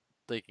you're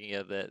thinking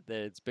of, that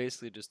it's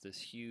basically just this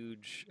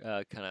huge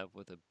kind of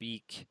with a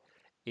beak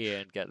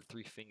and got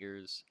 3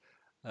 fingers,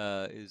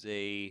 is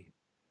a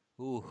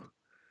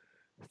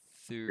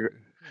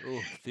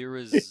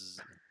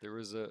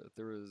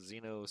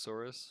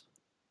Therizinosaurus.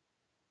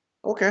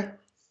 Okay.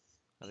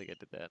 I think I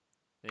did that.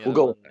 The we'll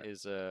go. One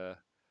is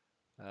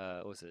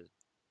what's it?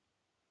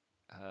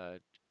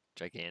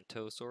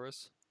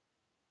 Gigantosaurus.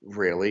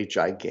 Really,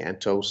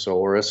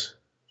 Gigantosaurus?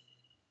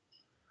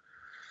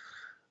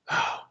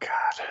 Oh God.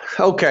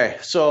 Okay,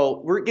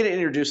 so we're getting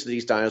introduced to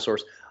these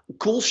dinosaurs.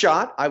 Cool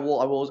shot. I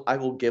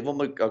will give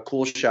them a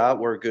cool shot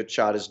where a good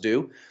shot is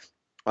due.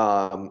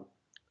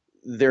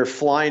 They're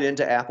flying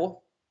into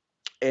Apple,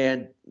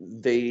 and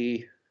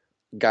they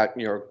got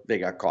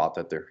caught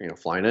that they're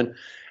flying in,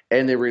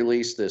 and they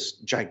release this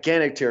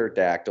gigantic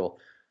pterodactyl,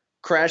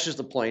 crashes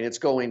the plane. It's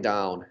going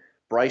down.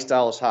 Bryce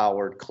Dallas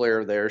Howard,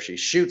 Claire there, she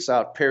shoots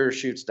out,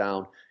 parachutes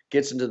down,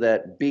 gets into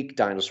that beak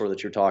dinosaur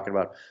that you're talking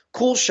about.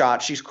 Cool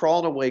shot. She's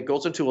crawling away,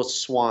 goes into a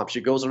swamp. She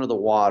goes under the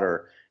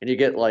water, and you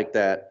get like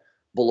that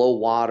below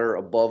water,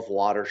 above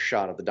water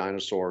shot of the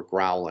dinosaur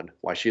growling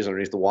while she's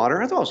underneath the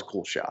water. I thought it was a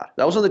cool shot.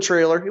 That was in the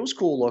trailer. It was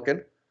cool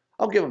looking.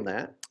 I'll give him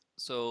that.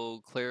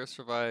 So Claire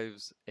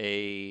survives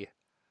a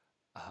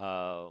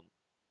um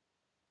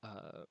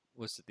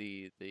what's it,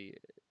 the e-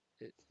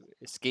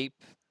 escape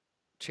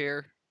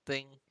chair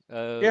thing,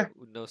 Yeah.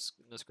 with no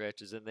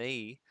scratches, and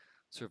they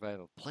survive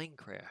a plane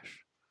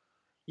crash.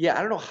 Yeah,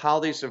 I don't know how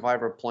they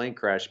survive a plane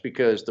crash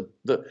because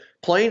the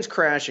plane's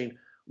crashing,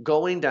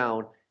 going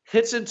down,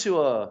 hits into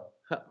a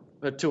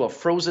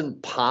frozen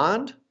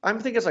pond. I'm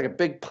thinking it's like a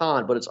big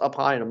pond, but it's up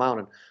high in a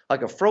mountain,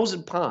 like a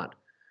frozen pond.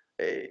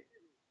 Eh,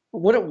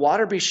 Wouldn't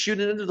water be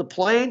shooting into the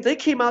plane? They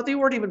came out, they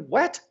weren't even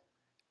wet.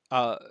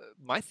 Uh,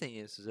 my thing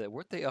is that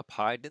weren't they up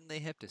high? Didn't they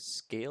have to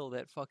scale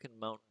that fucking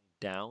mountain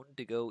down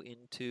to go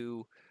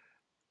into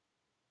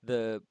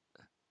the?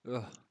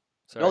 Ugh, No,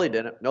 sorry, they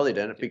didn't. No, they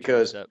didn't getting too mixed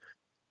because up.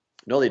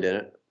 no, they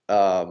didn't.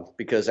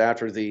 Because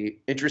after the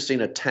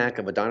interesting attack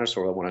of a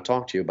dinosaur I want to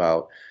talk to you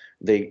about,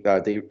 they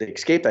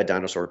escape that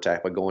dinosaur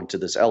attack by going to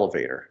this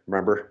elevator.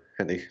 Remember?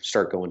 And they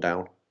start going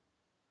down.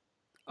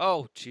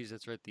 Oh, jeez,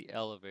 that's right, the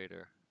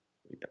elevator.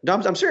 No,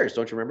 I'm serious.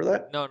 Don't you remember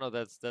that? No, no,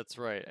 that's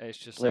right. It's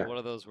just like Yeah. one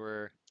of those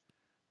where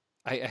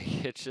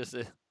it's just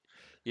you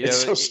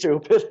It's know, so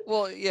stupid.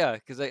 well, yeah,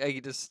 because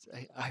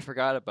I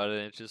forgot about it.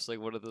 And it's just like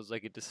one of those I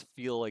could just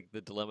feel like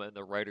the dilemma in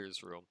the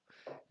writers' room.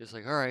 It's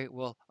like, all right,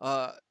 well,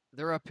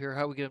 they're up here.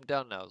 How we get them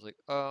down now? It's like,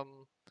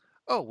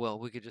 oh well,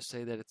 we could just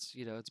say that it's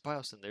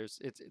Biosyn.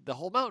 It's the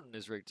whole mountain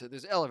is rigged. So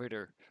there's an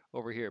elevator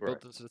over here Right.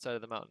 built into the side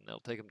of the mountain. That'll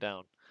take them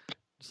down.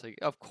 It's like,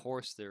 of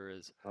course there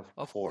is. Of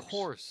Of course.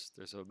 course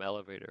there's an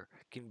elevator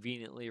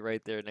conveniently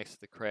right there next to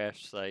the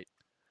crash site.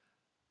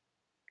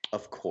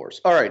 Of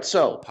course. All right. Full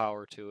So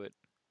power to it.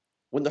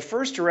 when the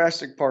first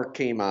Jurassic Park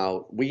came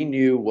out, we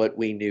knew what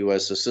we knew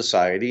as a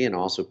society, and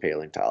also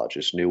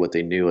paleontologists knew what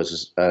they knew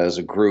as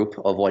a group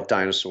of what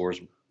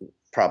dinosaurs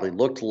probably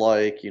looked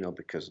like,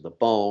 because of the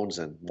bones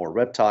and more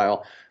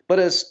reptile. But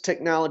as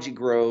technology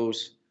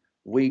grows,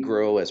 we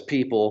grow as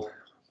people.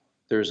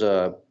 There's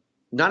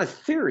not a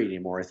theory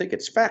anymore. I think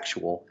it's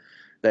factual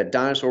that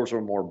dinosaurs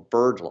were more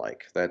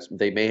bird-like. That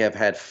they may have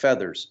had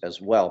feathers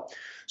as well.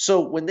 So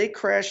when they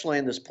crash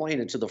land this plane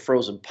into the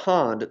frozen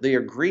pond, they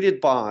are greeted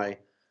by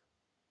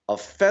a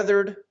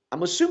feathered.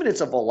 I'm assuming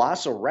it's a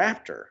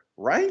velociraptor,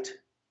 right?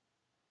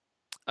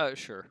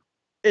 Sure.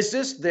 Is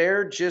this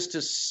there just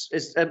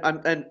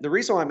to and the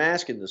reason why I'm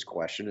asking this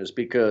question is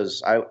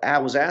because I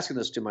was asking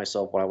this to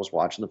myself when I was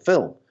watching the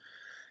film.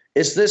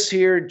 Is this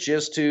here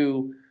just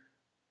to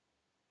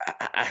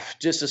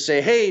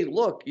say, hey,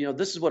 look,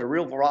 this is what a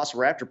real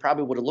velociraptor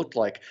probably would have looked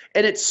like,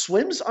 and it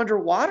swims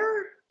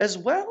underwater as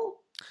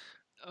well?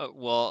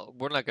 Well,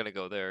 we're not gonna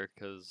go there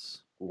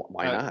because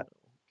Why I not?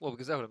 well,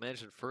 because I would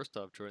imagine first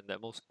off, Jordan,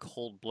 that most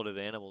cold-blooded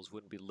animals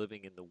wouldn't be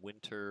living in the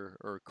winter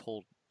or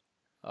cold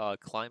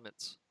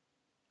climates.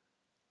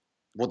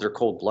 Well, they're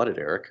cold-blooded,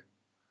 Eric.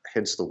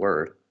 Hence the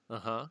word.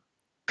 Uh-huh.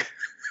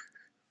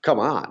 Come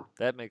on.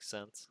 That makes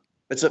sense.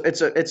 It's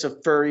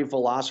a furry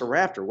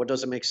velociraptor. What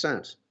doesn't make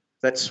sense?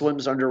 That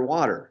swims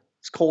underwater.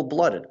 It's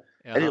cold-blooded,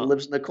 and it Uh-huh.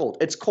 lives in the cold.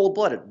 It's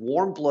cold-blooded.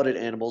 Warm-blooded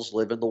animals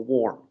live in the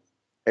warm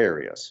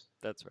areas.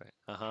 That's right.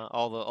 Uh-huh.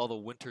 All the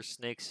winter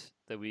snakes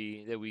that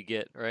we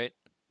get, right?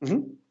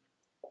 Hmm.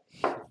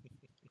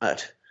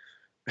 But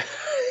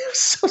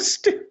so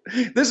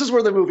stupid. This is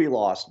where the movie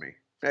lost me,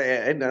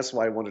 and that's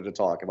why I wanted to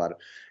talk about it.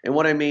 And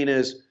what I mean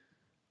is,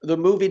 the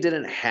movie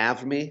didn't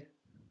have me.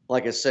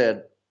 Like I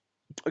said,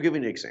 I'll give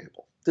you an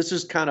example. This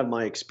is kind of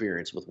my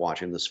experience with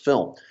watching this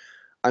film.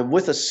 I'm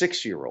with a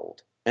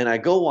 6-year-old, and I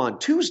go on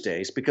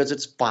Tuesdays because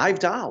it's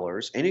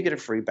 $5 and you get a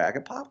free bag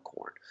of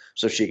popcorn.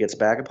 So she gets a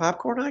bag of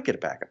popcorn, I get a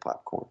bag of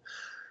popcorn.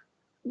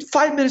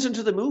 5 minutes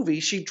into the movie,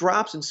 she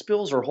drops and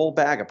spills her whole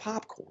bag of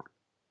popcorn.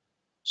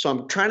 So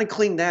I'm trying to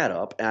clean that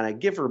up, and I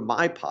give her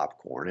my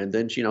popcorn, and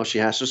then she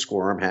has to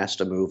squirm, has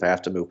to move,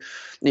 have to move.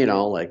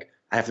 Like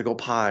I have to go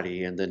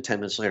potty, and then 10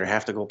 minutes later, I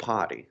have to go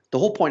potty. The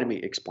whole point of me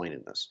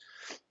explaining this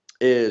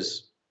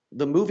is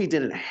the movie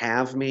didn't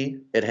have me.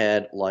 It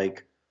had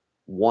like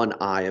one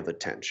eye of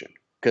attention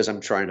because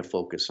I'm trying to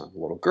focus on the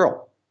little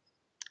girl.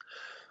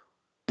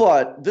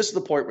 But this is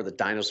the point where the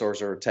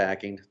dinosaurs are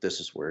attacking. This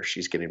is where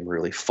she's getting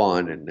really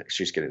fun and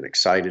she's getting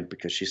excited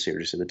because she's here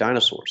to see the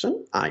dinosaurs.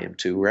 And I am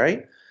too,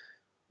 right?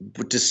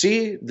 But to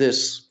see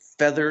this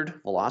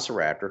feathered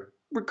velociraptor,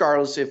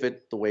 regardless if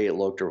it the way it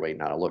looked or the way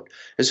not it looked,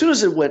 as soon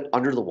as it went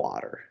under the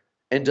water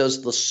and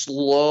does the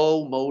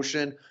slow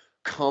motion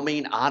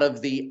coming out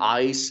of the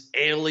ice,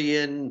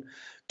 alien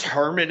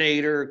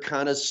Terminator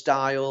kind of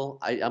style,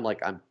 I'm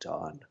like, I'm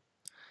done.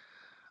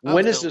 I was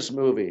When is done this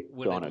movie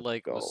when it gonna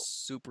like was go?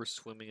 super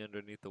swimming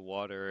underneath the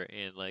water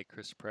and like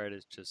Chris Pratt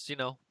is just,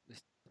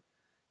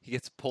 he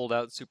gets pulled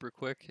out super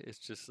quick. It's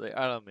just like,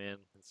 I don't know, man.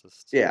 It's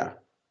just, Yeah,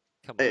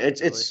 come on, it's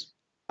really? it's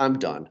I'm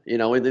done.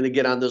 And then they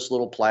get on this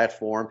little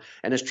platform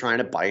and it's trying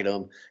to bite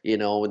them.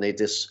 And they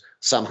just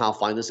somehow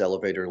find this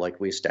elevator like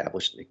we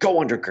established. And they go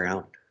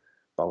underground.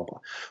 blah blah blah.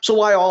 So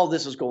why all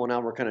this is going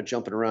on, we're kind of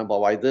jumping around, but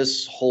why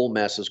this whole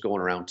mess is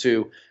going around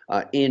too.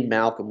 Ian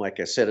Malcolm, like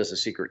I said, is a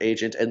secret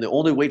agent, and the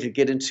only way to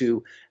get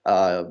into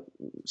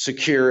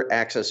secure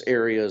access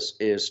areas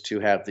is to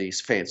have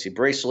these fancy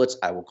bracelets.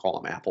 I will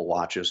call them Apple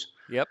Watches.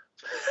 Yep.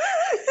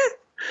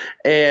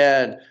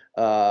 And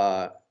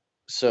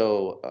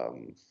so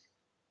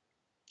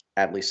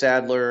Adley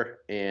Sadler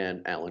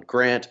and Alan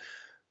Grant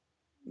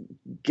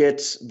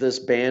gets this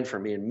band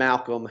from Ian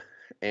Malcolm,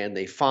 and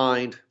they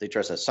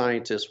dress as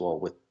scientists, well,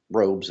 with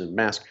robes and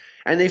masks,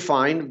 and they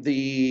find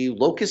the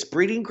locust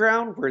breeding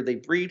ground where they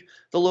breed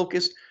the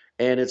locust.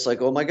 And it's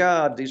like, oh my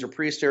God, these are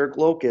prehistoric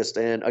locusts.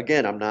 And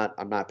again, I'm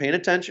not paying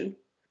attention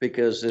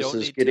because Don't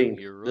need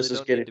to. You really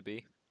don't need to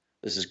be.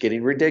 this is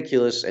getting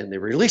ridiculous. And they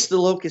release the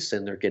locusts,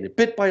 and they're getting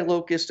bit by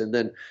locusts, and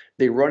then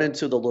they run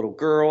into the little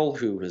girl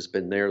who has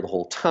been there the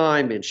whole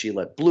time, and she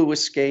let Blue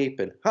escape,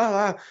 and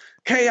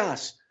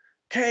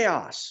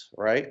chaos,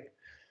 right?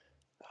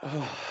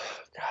 Oh,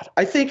 God.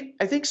 I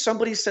think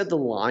somebody said the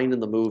line in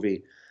the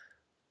movie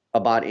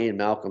about Ian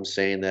Malcolm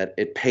saying that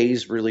it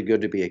pays really good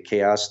to be a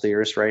chaos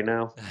theorist right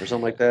now, or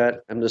something like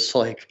that. I'm just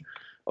like,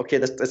 okay,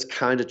 that's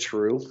kind of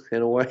true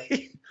in a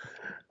way.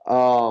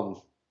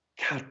 God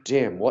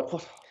damn, what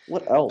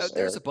else,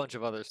 There's a Eric? bunch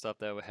of other stuff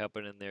that would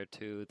happen in there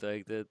too,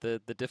 like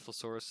the different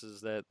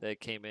sources that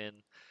came in,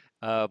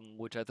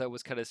 which I thought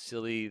was kind of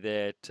silly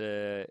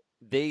that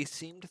they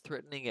seemed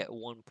threatening at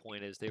one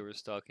point as they were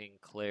stalking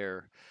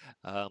Claire,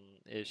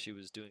 as she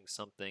was doing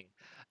something,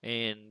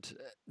 and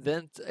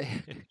then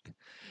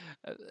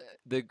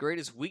the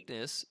greatest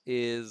weakness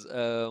is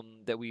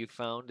that we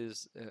found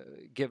is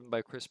given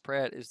by Chris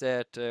Pratt is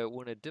that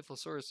when a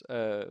Dilophosaurus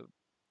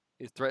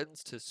it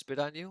threatens to spit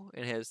on you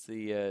and has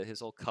the his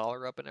whole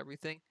collar up and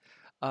everything,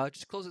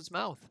 just close its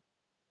mouth.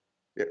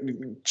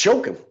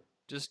 Choke him.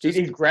 Just He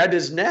just grabbed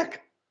his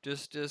neck.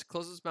 just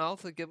close his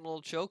mouth and give him a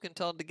little choke and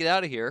tell him to get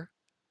out of here.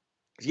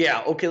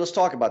 Yeah, okay, let's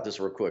talk about this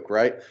real quick,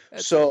 right?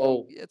 That's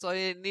So that's all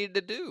you needed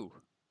to do.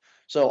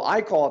 so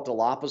I call it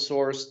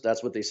Dilophosaurus.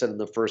 That's what they said in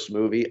the first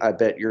movie. I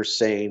bet you're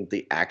saying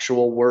the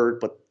actual word,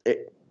 but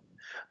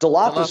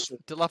Dilophosaurus.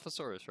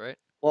 Dilophosaurus, right?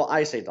 Well,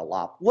 I say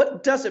Dilop.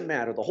 What doesn't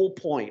matter? The whole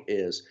point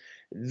is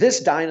this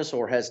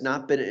dinosaur has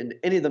not been in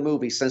any of the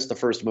movies since the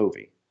first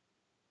movie.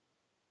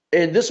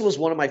 And this was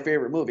one of my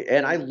favorite movies.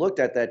 And I looked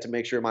at that to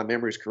make sure my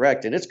memory is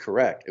correct, and it's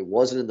correct. It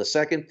wasn't in the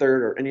second,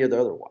 third, or any of the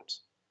other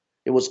ones.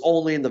 It was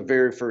only in the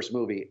very first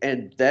movie.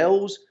 And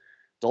those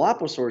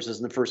Dilophosaurus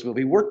in the first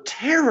movie were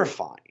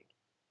terrifying.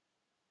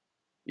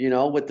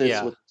 With this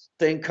Yeah. with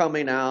thing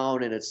coming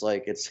out, and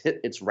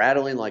it's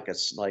rattling like a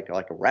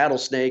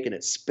rattlesnake, and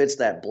it spits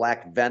that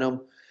black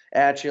venom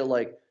at you.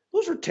 Like,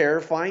 those are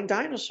terrifying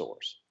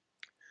dinosaurs.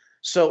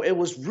 So it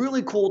was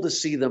really cool to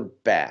see them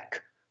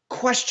back.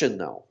 Question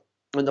though,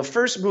 in the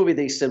first movie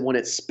they said when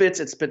it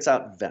spits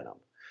out venom.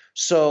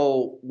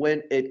 So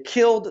when it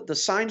killed the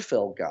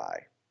Seinfeld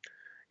guy,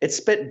 it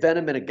spit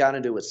venom and it got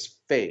into his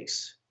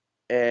face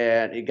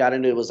and it got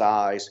into his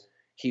eyes.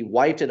 He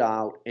wiped it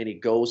out and he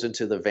goes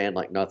into the van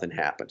like nothing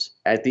happens.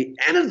 At the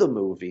end of the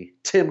movie,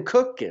 Tim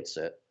Cook gets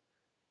it.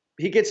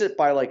 He gets it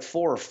by like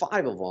 4 or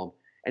 5 of them,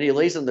 and he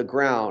lays on the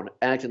ground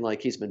acting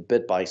like he's been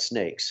bit by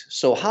snakes.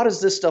 So how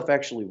does this stuff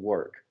actually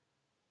work?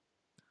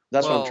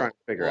 That's what I'm trying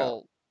to figure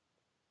out.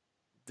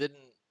 Didn't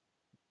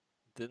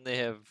didn't they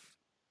have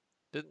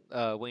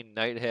didn't Wayne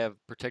Knight have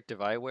protective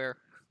eyewear?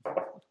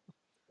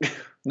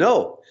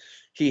 No,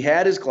 he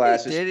had his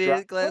glasses. He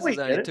had glasses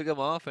No, on. He took them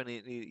off, and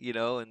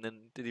and then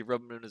did he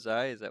rub them in his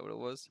eye? Is that what it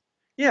was?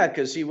 Yeah,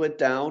 because he went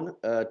down.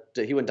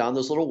 He went down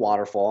this little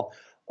waterfall.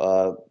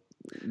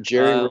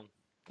 Jerry,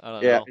 I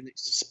don't yeah, know. and he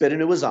spit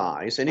into his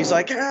eyes, and he's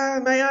like,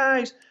 my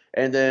eyes,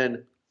 and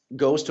then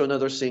goes to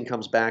another scene,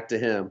 comes back to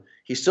him.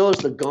 He still has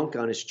the gunk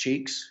on his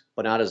cheeks,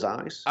 but not his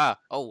eyes.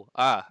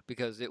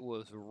 Because it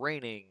was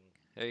raining.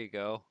 There you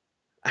go.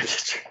 I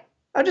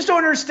just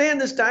don't understand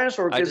this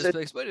dinosaur. I just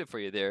explained it for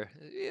you there.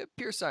 Yeah,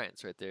 pure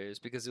science right there. It's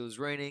because it was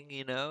raining.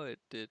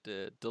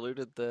 It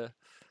diluted the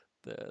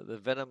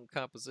venom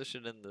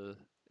composition in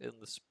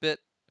the spit.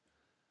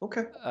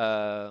 Okay.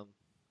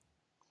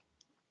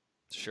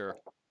 Sure.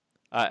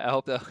 I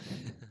hope that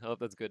I hope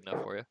that's good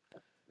enough for you.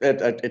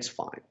 It's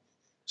fine.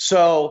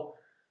 So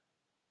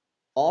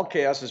all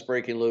chaos is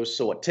breaking loose.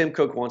 So what Tim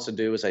Cook wants to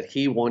do is that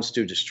he wants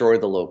to destroy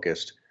the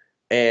locust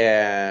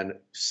and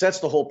sets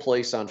the whole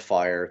place on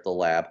fire, the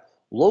lab.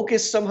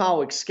 Locusts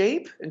somehow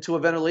escape into a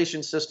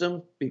ventilation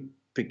system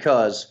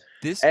because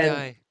this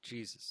guy,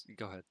 Jesus,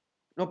 go ahead.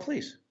 No,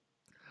 please.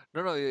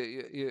 No,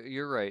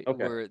 you're right.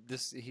 Okay. Where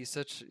he's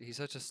such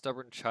a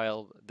stubborn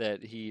child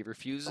that he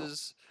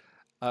refuses,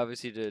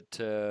 obviously,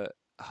 to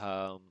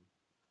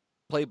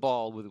play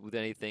ball with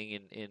anything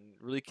and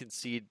really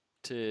concede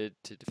to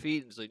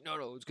defeat. And he's like,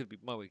 no, it's gonna be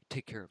my way.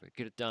 Take care of it.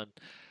 Get it done,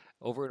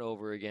 over and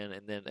over again.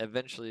 And then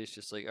eventually, it's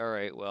just like, all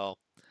right, well,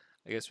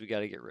 I guess we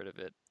got to get rid of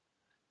it.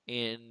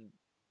 And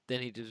then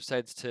he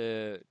decides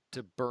to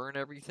burn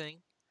everything.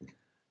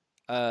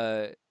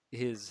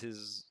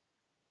 His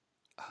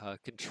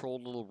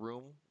controlled little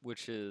room,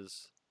 which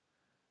is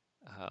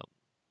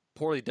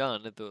poorly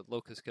done if the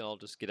locusts can all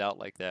just get out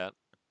like that.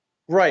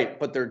 Right,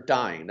 but they're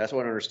dying. That's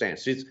what I understand.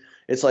 So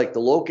it's like the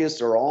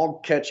locusts are all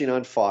catching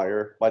on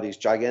fire by these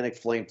gigantic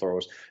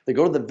flamethrowers. They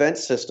go to the vent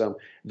system.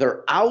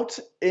 They're out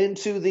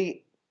into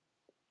the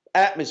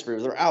atmosphere.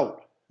 They're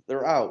out.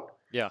 They're out.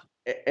 Yeah.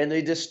 And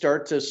they just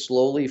start to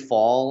slowly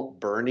fall,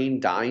 burning,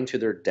 dying to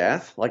their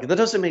death. Like that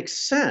doesn't make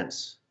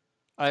sense.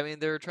 I mean,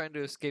 they're trying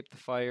to escape the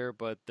fire,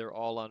 but they're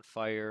all on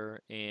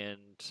fire,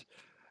 and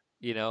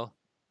you know,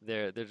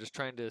 they're just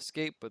trying to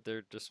escape, but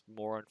they're just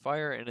more on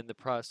fire, and in the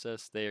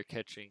process, they are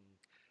catching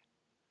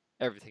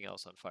everything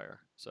else on fire.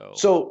 So,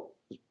 So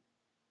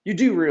you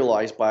do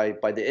realize by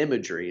the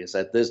imagery is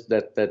that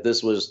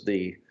this was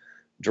the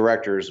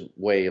director's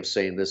way of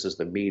saying this is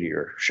the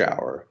meteor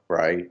shower,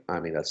 right? I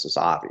mean, that's just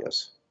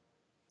obvious.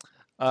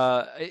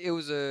 it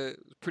was a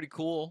pretty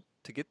cool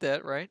to get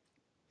that right.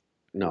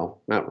 No,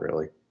 not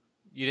really.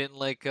 You didn't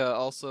like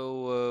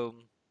also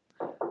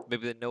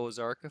maybe the Noah's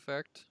Ark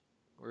effect,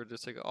 where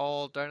just like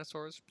all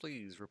dinosaurs,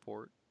 please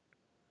report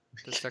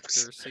to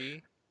Sector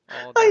C.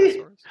 All I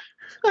dinosaurs.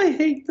 I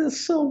hate this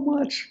so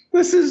much.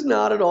 This is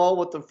not at all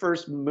what the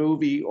first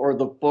movie or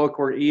the book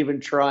were even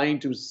trying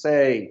to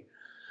say.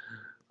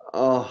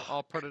 Oh,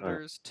 All God.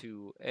 predators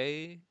to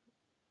A.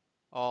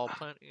 All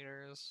plant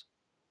eaters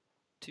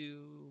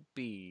to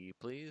B,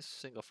 please.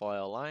 Single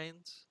file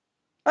lines.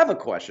 I have a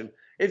question.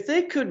 If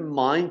they could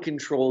mind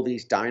control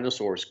these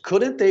dinosaurs,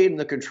 couldn't they in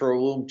the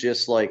control room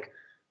just like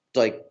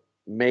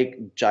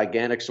make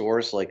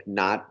Gigantosaurus like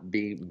not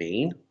be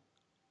mean?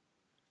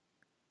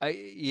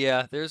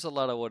 Yeah, there's a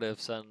lot of what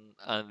ifs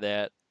on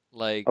that.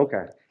 Like,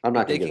 Okay, I'm if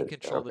not they gonna get can it.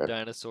 control the Okay.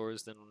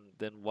 dinosaurs,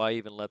 then why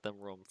even let them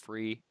roam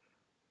free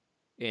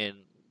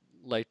and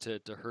like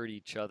to hurt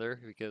each other?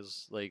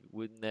 Because like,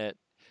 wouldn't that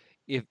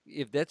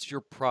if that's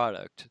your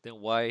product,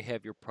 then why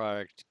have your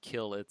product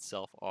kill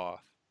itself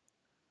off?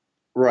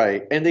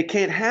 Right. And they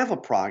can't have a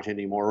product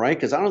anymore, right?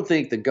 Because I don't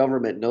think the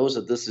government knows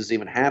that this is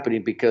even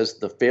happening because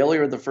the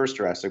failure of the first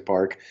Jurassic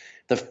Park,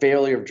 the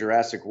failure of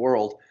Jurassic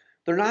World,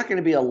 they're not going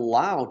to be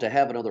allowed to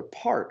have another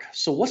park.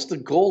 So what's the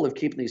goal of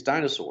keeping these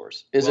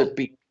dinosaurs? Is Well, it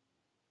be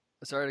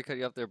sorry to cut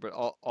you off there, but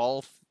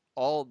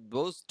all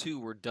those two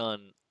were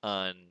done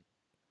on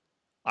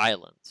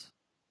islands,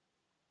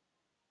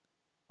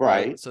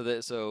 right? right?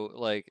 So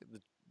like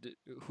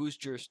whose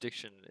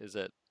jurisdiction is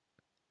it?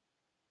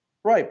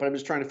 Right, but I'm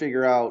just trying to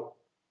figure out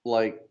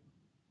like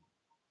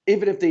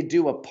even if they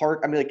do a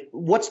park, I mean like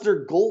what's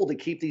their goal to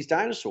keep these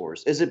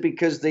dinosaurs? Is it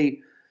because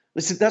they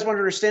listen, that's what I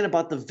don't understand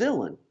about the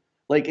villain.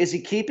 Like, is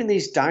he keeping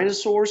these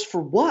dinosaurs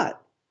for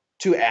what?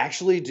 To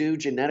actually do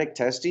genetic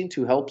testing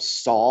to help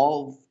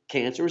solve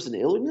cancers and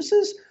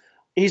illnesses?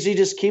 Is he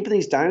just keeping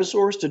these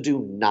dinosaurs to do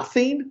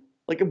nothing?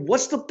 Like,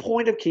 what's the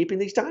point of keeping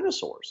these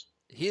dinosaurs?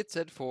 He had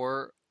said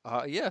for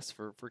yes,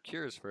 for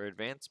cures, for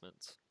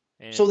advancements.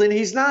 So And then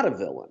he's not a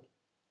villain.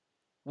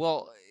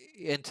 well,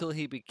 until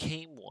he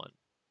became one.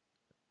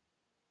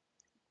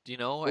 Do you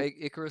know,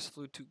 Icarus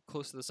flew too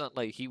close to the sun.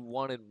 Like he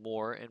wanted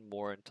more and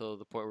more until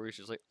the point where he's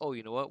just like, "Oh,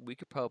 you know what? We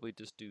could probably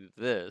just do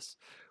this.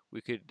 We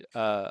could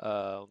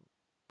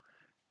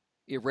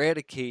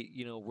eradicate,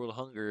 world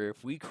hunger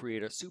if we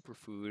create a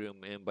superfood,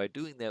 and by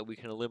doing that, we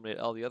can eliminate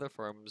all the other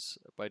farms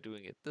by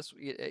doing it this,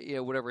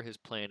 whatever his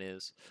plan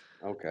is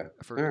Okay.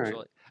 for All right.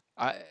 controlling.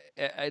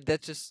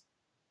 That's just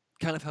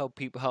kind of how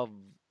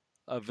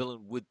a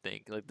villain would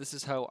think. Like this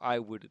is how I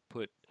would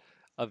put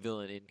a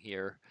villain in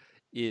here,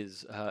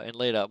 is and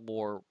laid out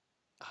more,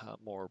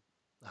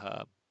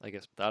 uh, I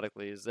guess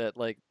methodically. Is that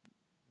like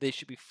they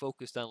should be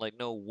focused on like,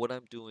 no, what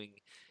I'm doing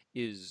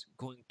is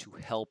going to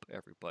help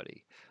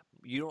everybody.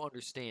 You don't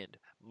understand.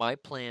 My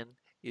plan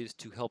is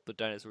to help the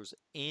dinosaurs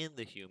and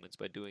the humans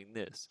by doing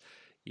this.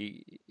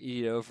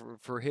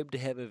 For him to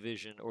have a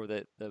vision, or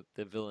that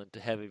the villain to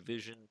have a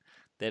vision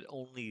that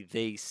only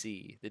they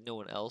see, that no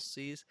one else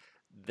sees,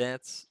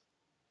 that's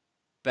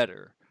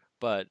better.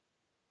 But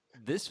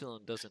this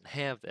villain doesn't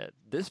have that.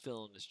 This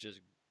villain is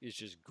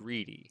just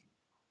greedy.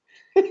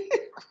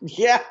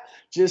 Yeah,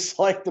 just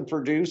like the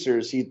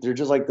producers, they're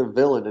just like the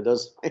villain. It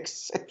doesn't make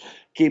sense.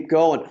 Keep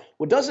going.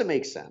 What doesn't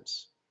make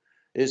sense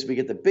is we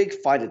get the big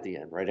fight at the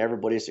end, right?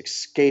 Everybody's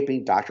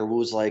escaping. Dr.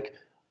 Wu's like,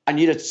 I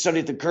need to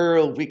study the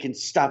girl. We can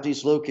stop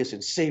these locusts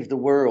and save the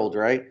world,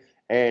 right?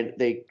 And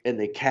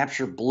they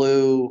capture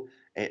Blue,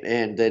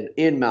 and then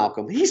in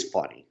Malcolm, he's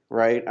funny,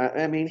 right?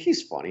 I mean,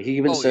 he's funny. He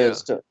even Oh yeah.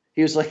 says to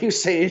he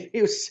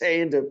was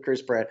saying to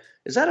Chris Pratt,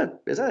 is that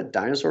a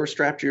dinosaur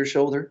strapped to your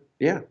shoulder?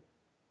 Yeah.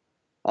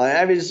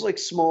 I mean, it's like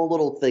small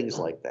little things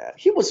like that.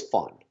 He was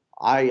fun.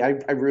 I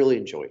really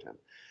enjoyed him.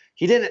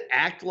 He didn't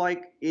act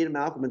like Ian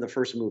Malcolm in the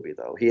first movie,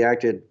 though. He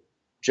acted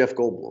Jeff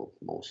Goldblum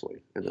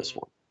mostly in this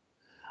Mhm.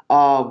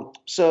 one.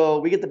 So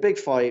we get the big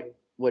fight,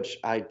 which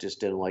I just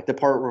didn't like. The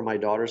part where my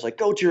daughter's like,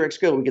 "Go T-Rex,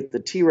 go!" We get the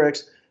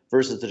T-Rex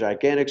versus the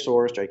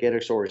Gigantosaurus.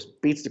 Gigantosaurus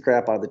beats the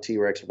crap out of the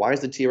T-Rex. Why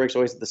is the T-Rex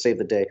always at the save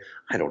the day?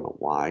 I don't know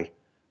why,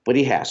 but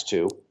he has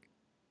to.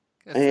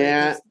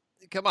 And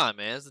Come on,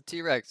 man, it's the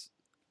T Rex.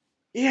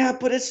 yeah,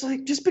 but it's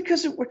like just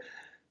because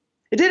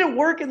It didn't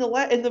work in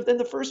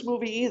the first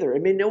movie either.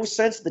 It made no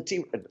sense. The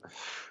T.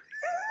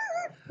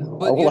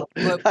 But you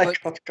but I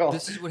but call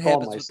this is what call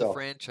happens with the myself.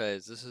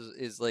 franchise. This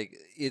is like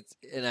it's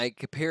and I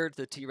compared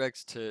the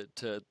T-Rex to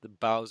the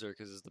Bowser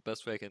because it's the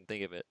best way I can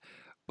think of it.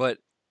 But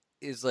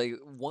is like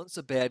once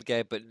a bad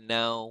guy, but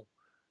now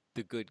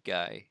the good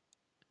guy.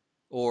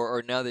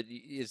 Or now that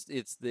it's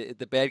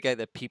the bad guy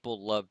that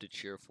people love to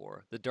cheer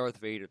for, the Darth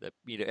Vader that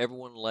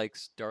everyone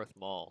likes Darth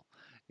Maul.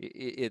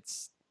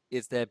 It's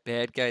that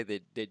bad guy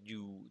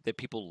that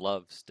people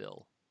love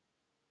still.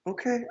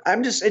 Okay,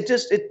 I'm just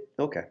it.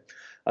 Okay,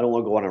 I don't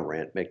want to go on a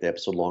rant, make the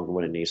episode longer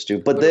when it needs to.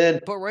 But But then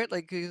but right,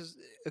 like, cause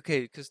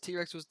okay, cause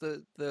T-Rex was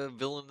the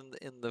villain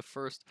in the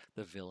first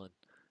the villain.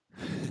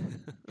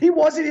 he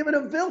wasn't even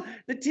a villain.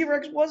 The T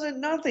Rex wasn't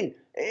nothing.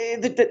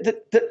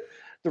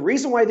 The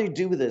reason why they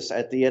do this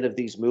at the end of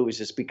these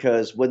movies is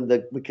because in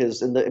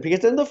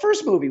the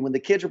first movie when the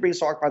kids were being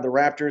stalked by the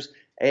Raptors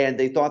and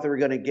they thought they were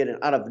going to get it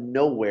out of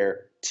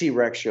nowhere, T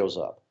Rex shows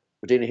up.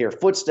 We didn't hear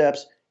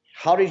footsteps.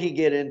 How did he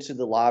get into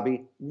the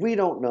lobby? We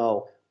don't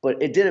know.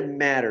 But it didn't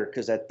matter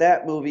because at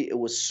that movie it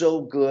was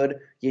so good.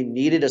 You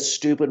needed a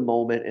stupid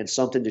moment and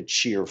something to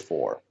cheer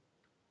for.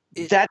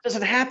 It That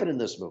doesn't happen in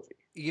this movie.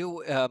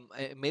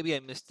 maybe I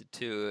missed it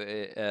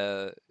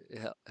too.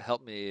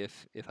 Help me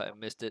if I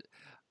missed it.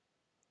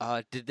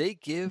 Did they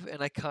give an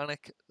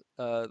iconic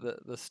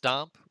the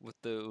stomp with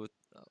the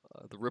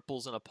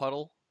ripples in a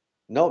puddle?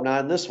 Nope,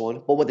 not in this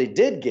one. But what they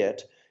did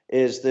get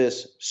is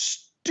this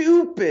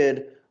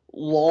stupid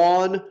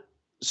lawn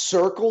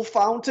circle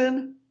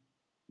fountain,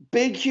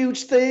 big,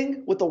 huge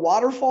thing with the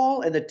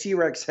waterfall, and the T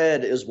Rex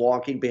head is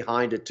walking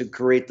behind it to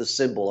create the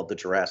symbol of the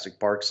Jurassic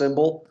Park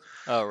symbol.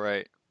 Oh,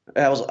 right.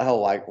 That was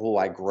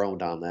I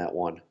groaned on that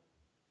one.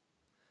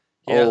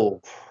 Yeah,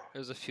 Oh,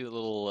 there's a few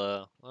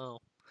little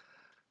well,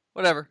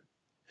 whatever.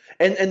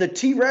 and the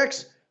T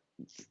Rex,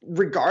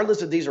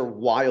 regardless if these are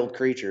wild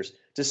creatures,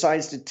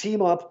 decides to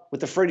team up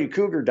with the Freddy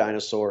Krueger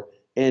dinosaur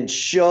and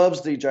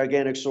shoves the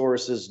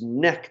Gigantosaurus's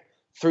neck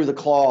through the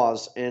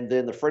claws. And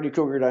then the Freddy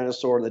Krueger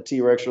dinosaur and the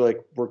T Rex are like,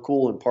 we're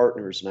cool and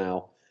partners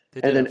now.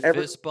 They And did a then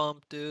fist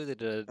bump, dude. They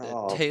did a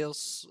oh,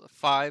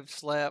 five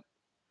slap.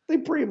 they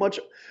pretty much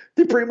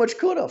they pretty much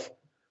could have,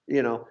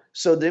 you know.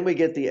 So then we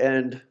get the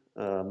end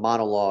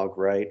monologue,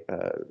 right?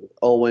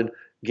 Owen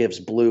gives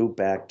Blue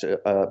back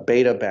to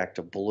Beta back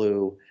to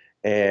Blue,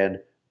 and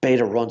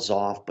Beta runs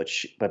off,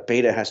 but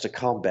Beta has to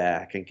come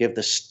back and give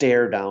the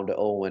stare down to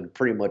Owen,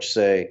 pretty much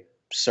say,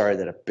 "Sorry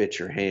that I bit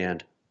your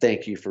hand.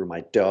 Thank you for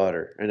my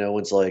daughter." And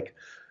Owen's like,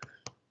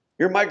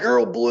 "You're my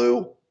girl,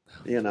 Blue."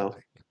 You know,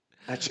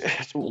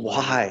 that's Blue,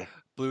 why.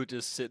 Blue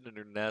just sitting in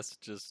her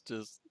nest,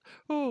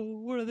 oh,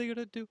 what are they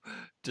gonna do?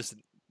 Just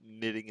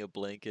knitting a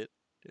blanket.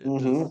 It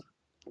Hmm. just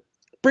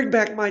Bring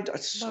back my my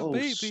so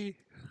baby.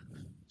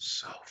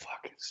 so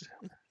fucking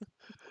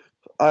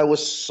I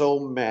was so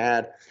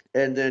mad.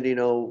 And then,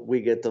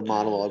 we get the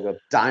monologue of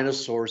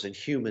dinosaurs and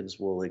humans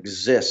will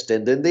exist.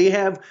 And then they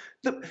have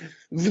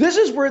this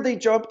is where they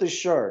jump the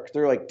shark.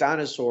 They're like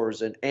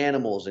dinosaurs and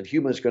animals and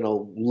humans going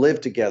to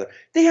live together.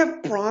 They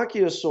have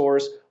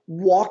brachiosaurs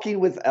walking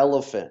with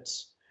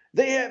elephants.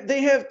 They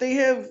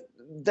have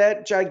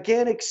that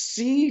gigantic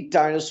sea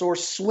dinosaur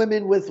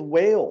swimming with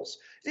whales.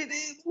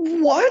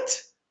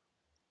 What?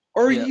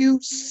 Are Yeah, you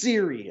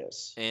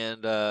serious?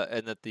 and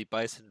that the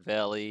Bison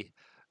Valley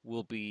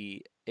will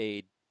be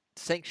a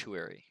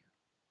sanctuary.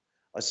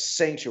 A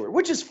sanctuary,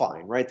 which is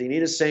fine, right? They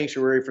need a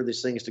sanctuary for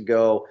these things to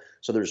go,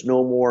 so there's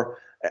no more.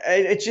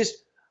 It's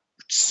just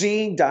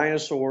seeing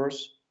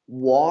dinosaurs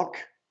walk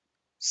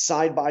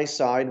side by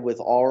side with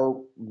our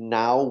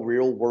now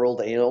real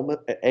world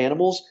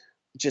animals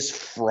just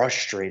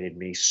frustrated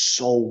me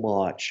so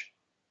much.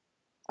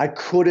 I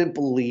couldn't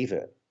believe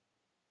it.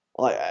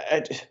 Like,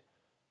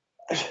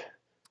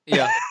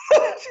 Yeah,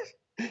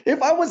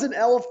 if I was an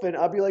elephant,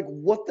 I'd be like,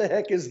 "What the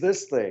heck is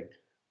this thing?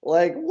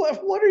 Like,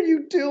 what are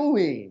you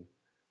doing?"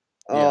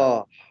 yeah.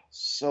 Oh,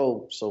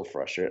 so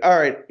frustrated. All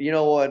right, you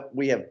know what?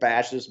 We have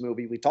bashed this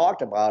movie. We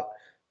talked about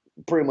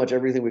pretty much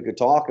everything we could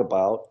talk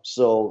about.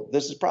 So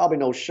this is probably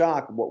no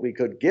shock what we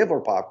could give our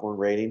popcorn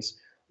ratings.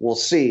 We'll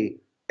see.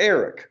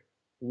 Eric,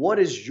 what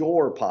is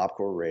your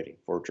popcorn rating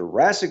for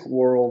Jurassic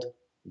World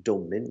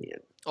Dominion?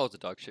 Oh, it's a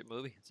dog shit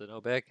movie. It's a no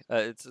bag.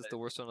 It's the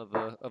worst one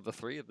of the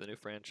three of the new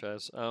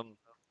franchise.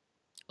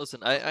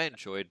 Listen, I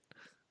enjoyed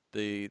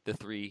the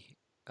three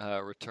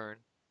return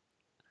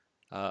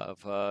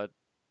of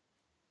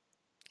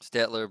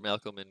Statler,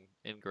 Malcolm,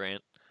 and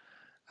Grant.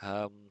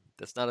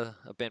 That's not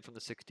a band from the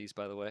 '60s,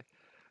 by the way,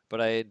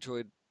 but I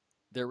enjoyed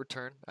their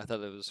return. I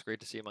thought it was great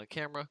to see him on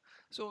camera.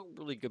 So a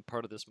really good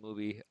part of this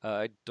movie.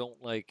 I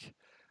don't like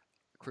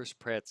Chris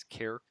Pratt's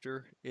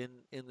character in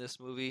this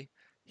movie.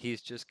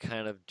 He's just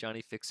kind of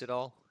Johnny Fix It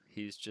All.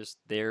 He's just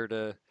there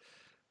to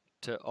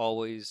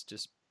always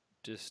just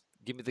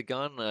give me the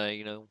gun.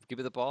 Give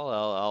me the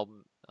ball.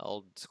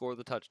 I'll score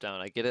the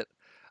touchdown. I get it.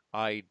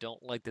 I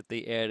don't like that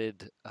they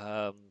added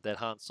that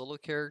Han Solo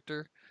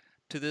character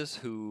to this,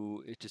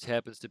 who it just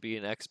happens to be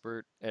an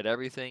expert at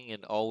everything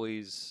and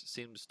always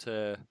seems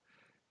to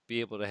be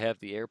able to have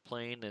the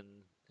airplane and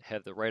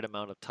have the right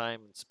amount of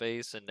time and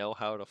space and know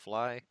how to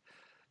fly.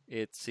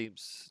 It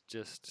seems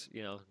just,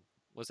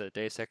 was it a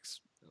Deus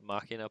Ex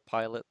Machina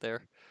pilot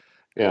there?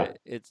 Yeah.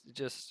 It's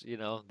just,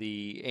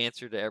 the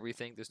answer to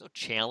everything. There's no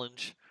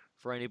challenge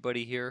for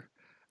anybody here,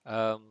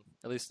 at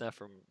least not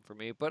for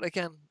me. But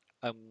again,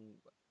 um,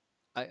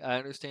 I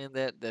understand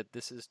that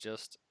this is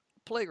just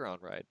a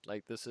playground ride.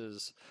 Like this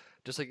is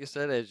just like you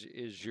said, as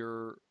is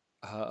your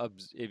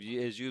if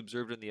you as you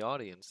observed in the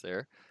audience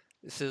there,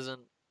 this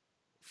isn't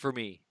for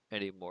me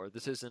anymore.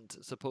 This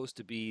isn't supposed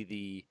to be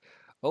the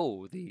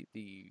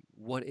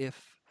what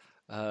if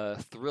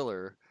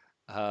thriller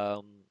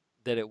um,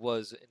 that it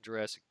was in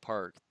Jurassic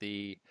Park.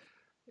 We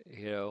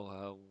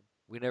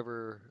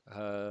never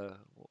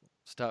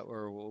stop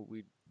or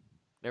we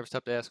never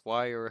stop to ask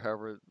why or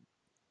however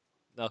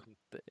Malcolm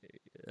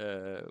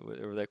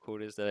whatever that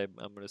quote is that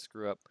I'm going to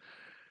screw up,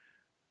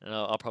 and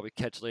I'll probably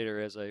catch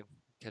later as I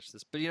catch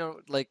this. But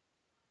like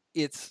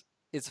it's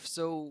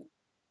so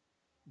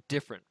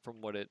different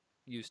from what it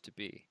used to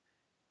be.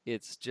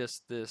 It's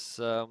just this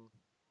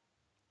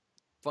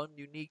fun,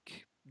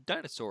 unique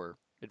dinosaur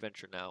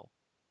adventure now.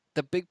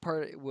 The big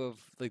part of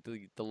like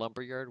the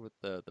lumberyard with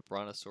the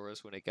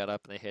brontosaurus when it got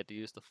up and they had to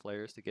use the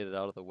flares to get it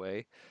out of the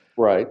way.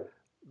 Right.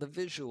 The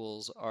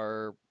visuals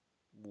are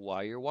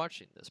why you're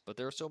watching this, but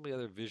there are so many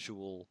other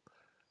visual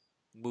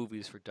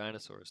movies for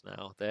dinosaurs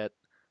now that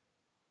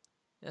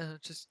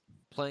just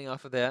playing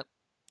off of that.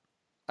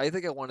 I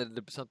think I wanted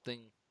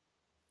something.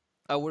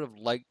 I would have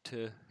liked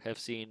to have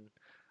seen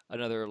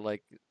another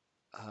like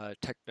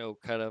techno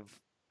kind of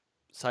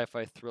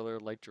sci-fi thriller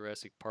like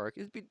Jurassic Park.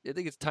 I think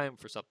it's time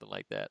for something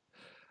like that.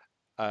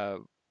 Uh,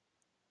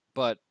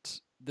 but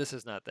this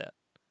is not that.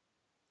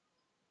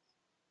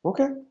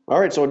 Okay. All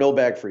right. So no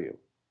bag for you.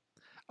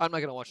 I'm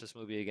not gonna watch this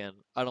movie again.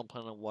 I don't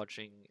plan on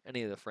watching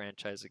any of the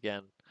franchise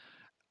again.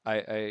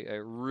 I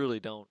really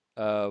don't.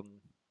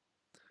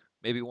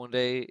 Maybe one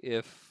day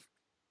if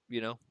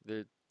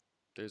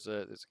there's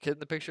a kid in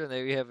the picture and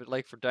they have it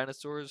like for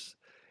dinosaurs,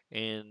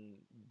 and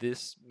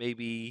this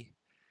maybe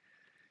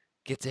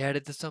gets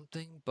added to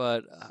something,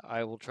 but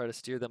I will try to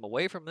steer them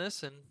away from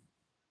this and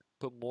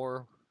put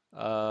more,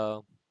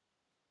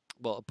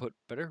 put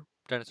better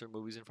dinosaur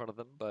movies in front of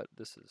them, but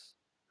this is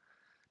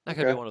not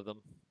going to be Okay. one of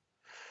them.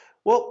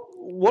 Well,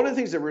 one of the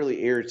things that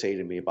really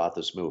irritated me about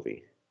this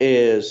movie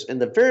is in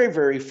the very,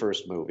 very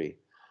first movie,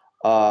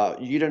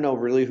 you didn't know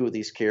really who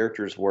these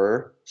characters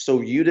were,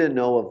 so you didn't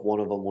know if one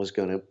of them was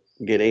going to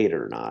get ate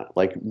or not.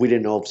 Like, we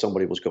didn't know if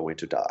somebody was going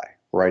to die,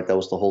 right? That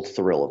was the whole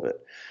thrill of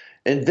it.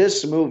 In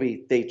this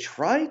movie, they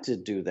tried to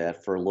do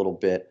that for a little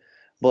bit,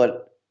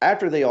 but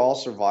after they all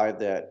survived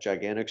that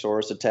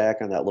Giganotosaurus attack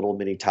on that little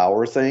mini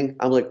tower thing,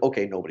 I'm like,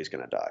 okay, nobody's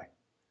going to die.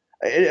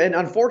 And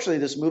unfortunately,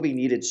 this movie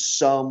needed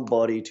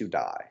somebody to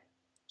die.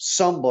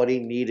 Somebody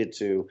needed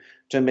to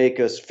make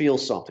us feel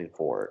something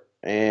for it,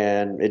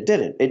 and it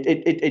didn't.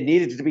 It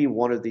needed to be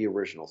one of the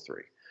original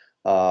three.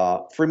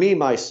 For me,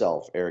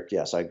 myself, Eric,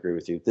 yes, I agree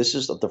with you. This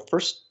is the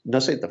first,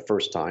 not say the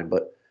first time,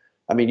 but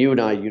I mean, you and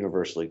I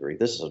universally agree.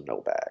 This is a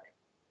no bag.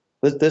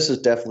 This is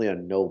definitely a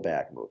no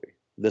bag movie.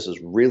 This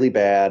is really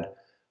bad.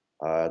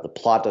 The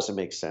plot doesn't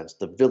make sense.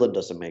 The villain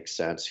doesn't make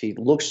sense. He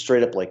looks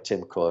straight up like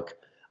Tim Cook.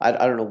 I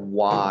don't know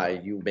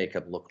why you make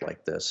him look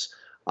like this.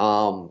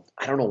 I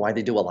don't know why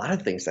they do a lot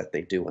of things that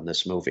they do in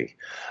this movie.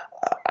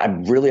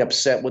 I'm really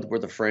upset with where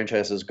the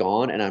franchise has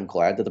gone, and I'm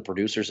glad that the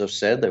producers have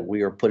said that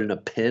we are putting a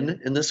pin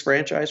in this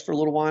franchise for a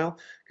little while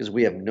because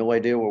we have no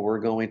idea what we're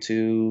going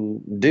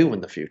to do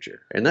in the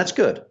future. And that's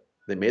good.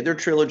 They made their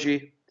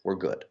trilogy. We're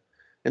good.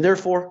 And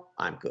therefore,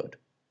 I'm good.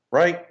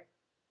 Right?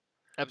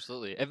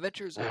 Absolutely.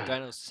 Adventures in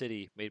Dino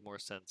City made more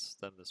sense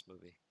than this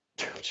movie.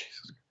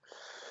 Jesus.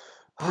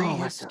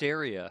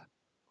 Pre-Hysteria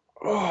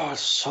Oh, it's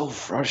so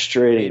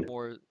frustrating. made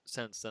more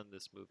sense than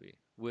this movie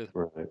with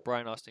Right.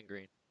 Brian Austin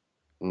Green.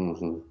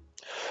 hmm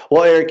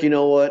Well, Eric, you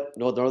know what?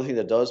 No, the other thing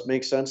that does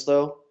make sense,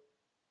 though,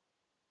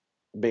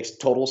 makes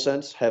total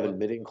sense, having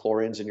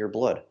midichlorians in your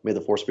blood. May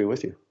the force be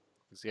with you.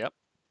 Yep.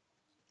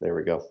 There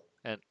we go.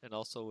 And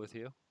also with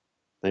you.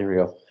 There we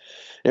go.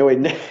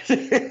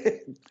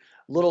 Anyway,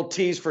 little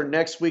tease for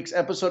next week's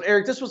episode.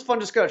 Eric, this was a fun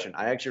discussion.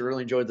 I actually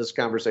really enjoyed this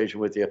conversation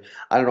with you.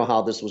 I don't know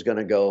how this was going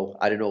to go.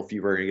 I didn't know if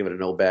you were going to give it a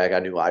no bag. I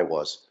knew I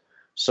was.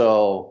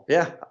 So,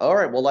 yeah. All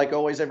right. Well, like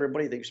always,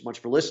 everybody, thank you so much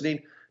for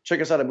listening. Check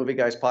us out at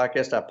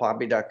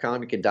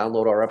movieguyspodcast.podbean.com. You can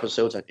download our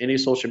episodes on any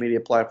social media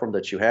platform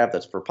that you have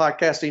that's for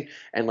podcasting.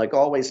 And like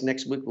always,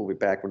 next week we'll be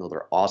back with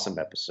another awesome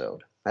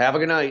episode. Have a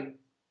good night.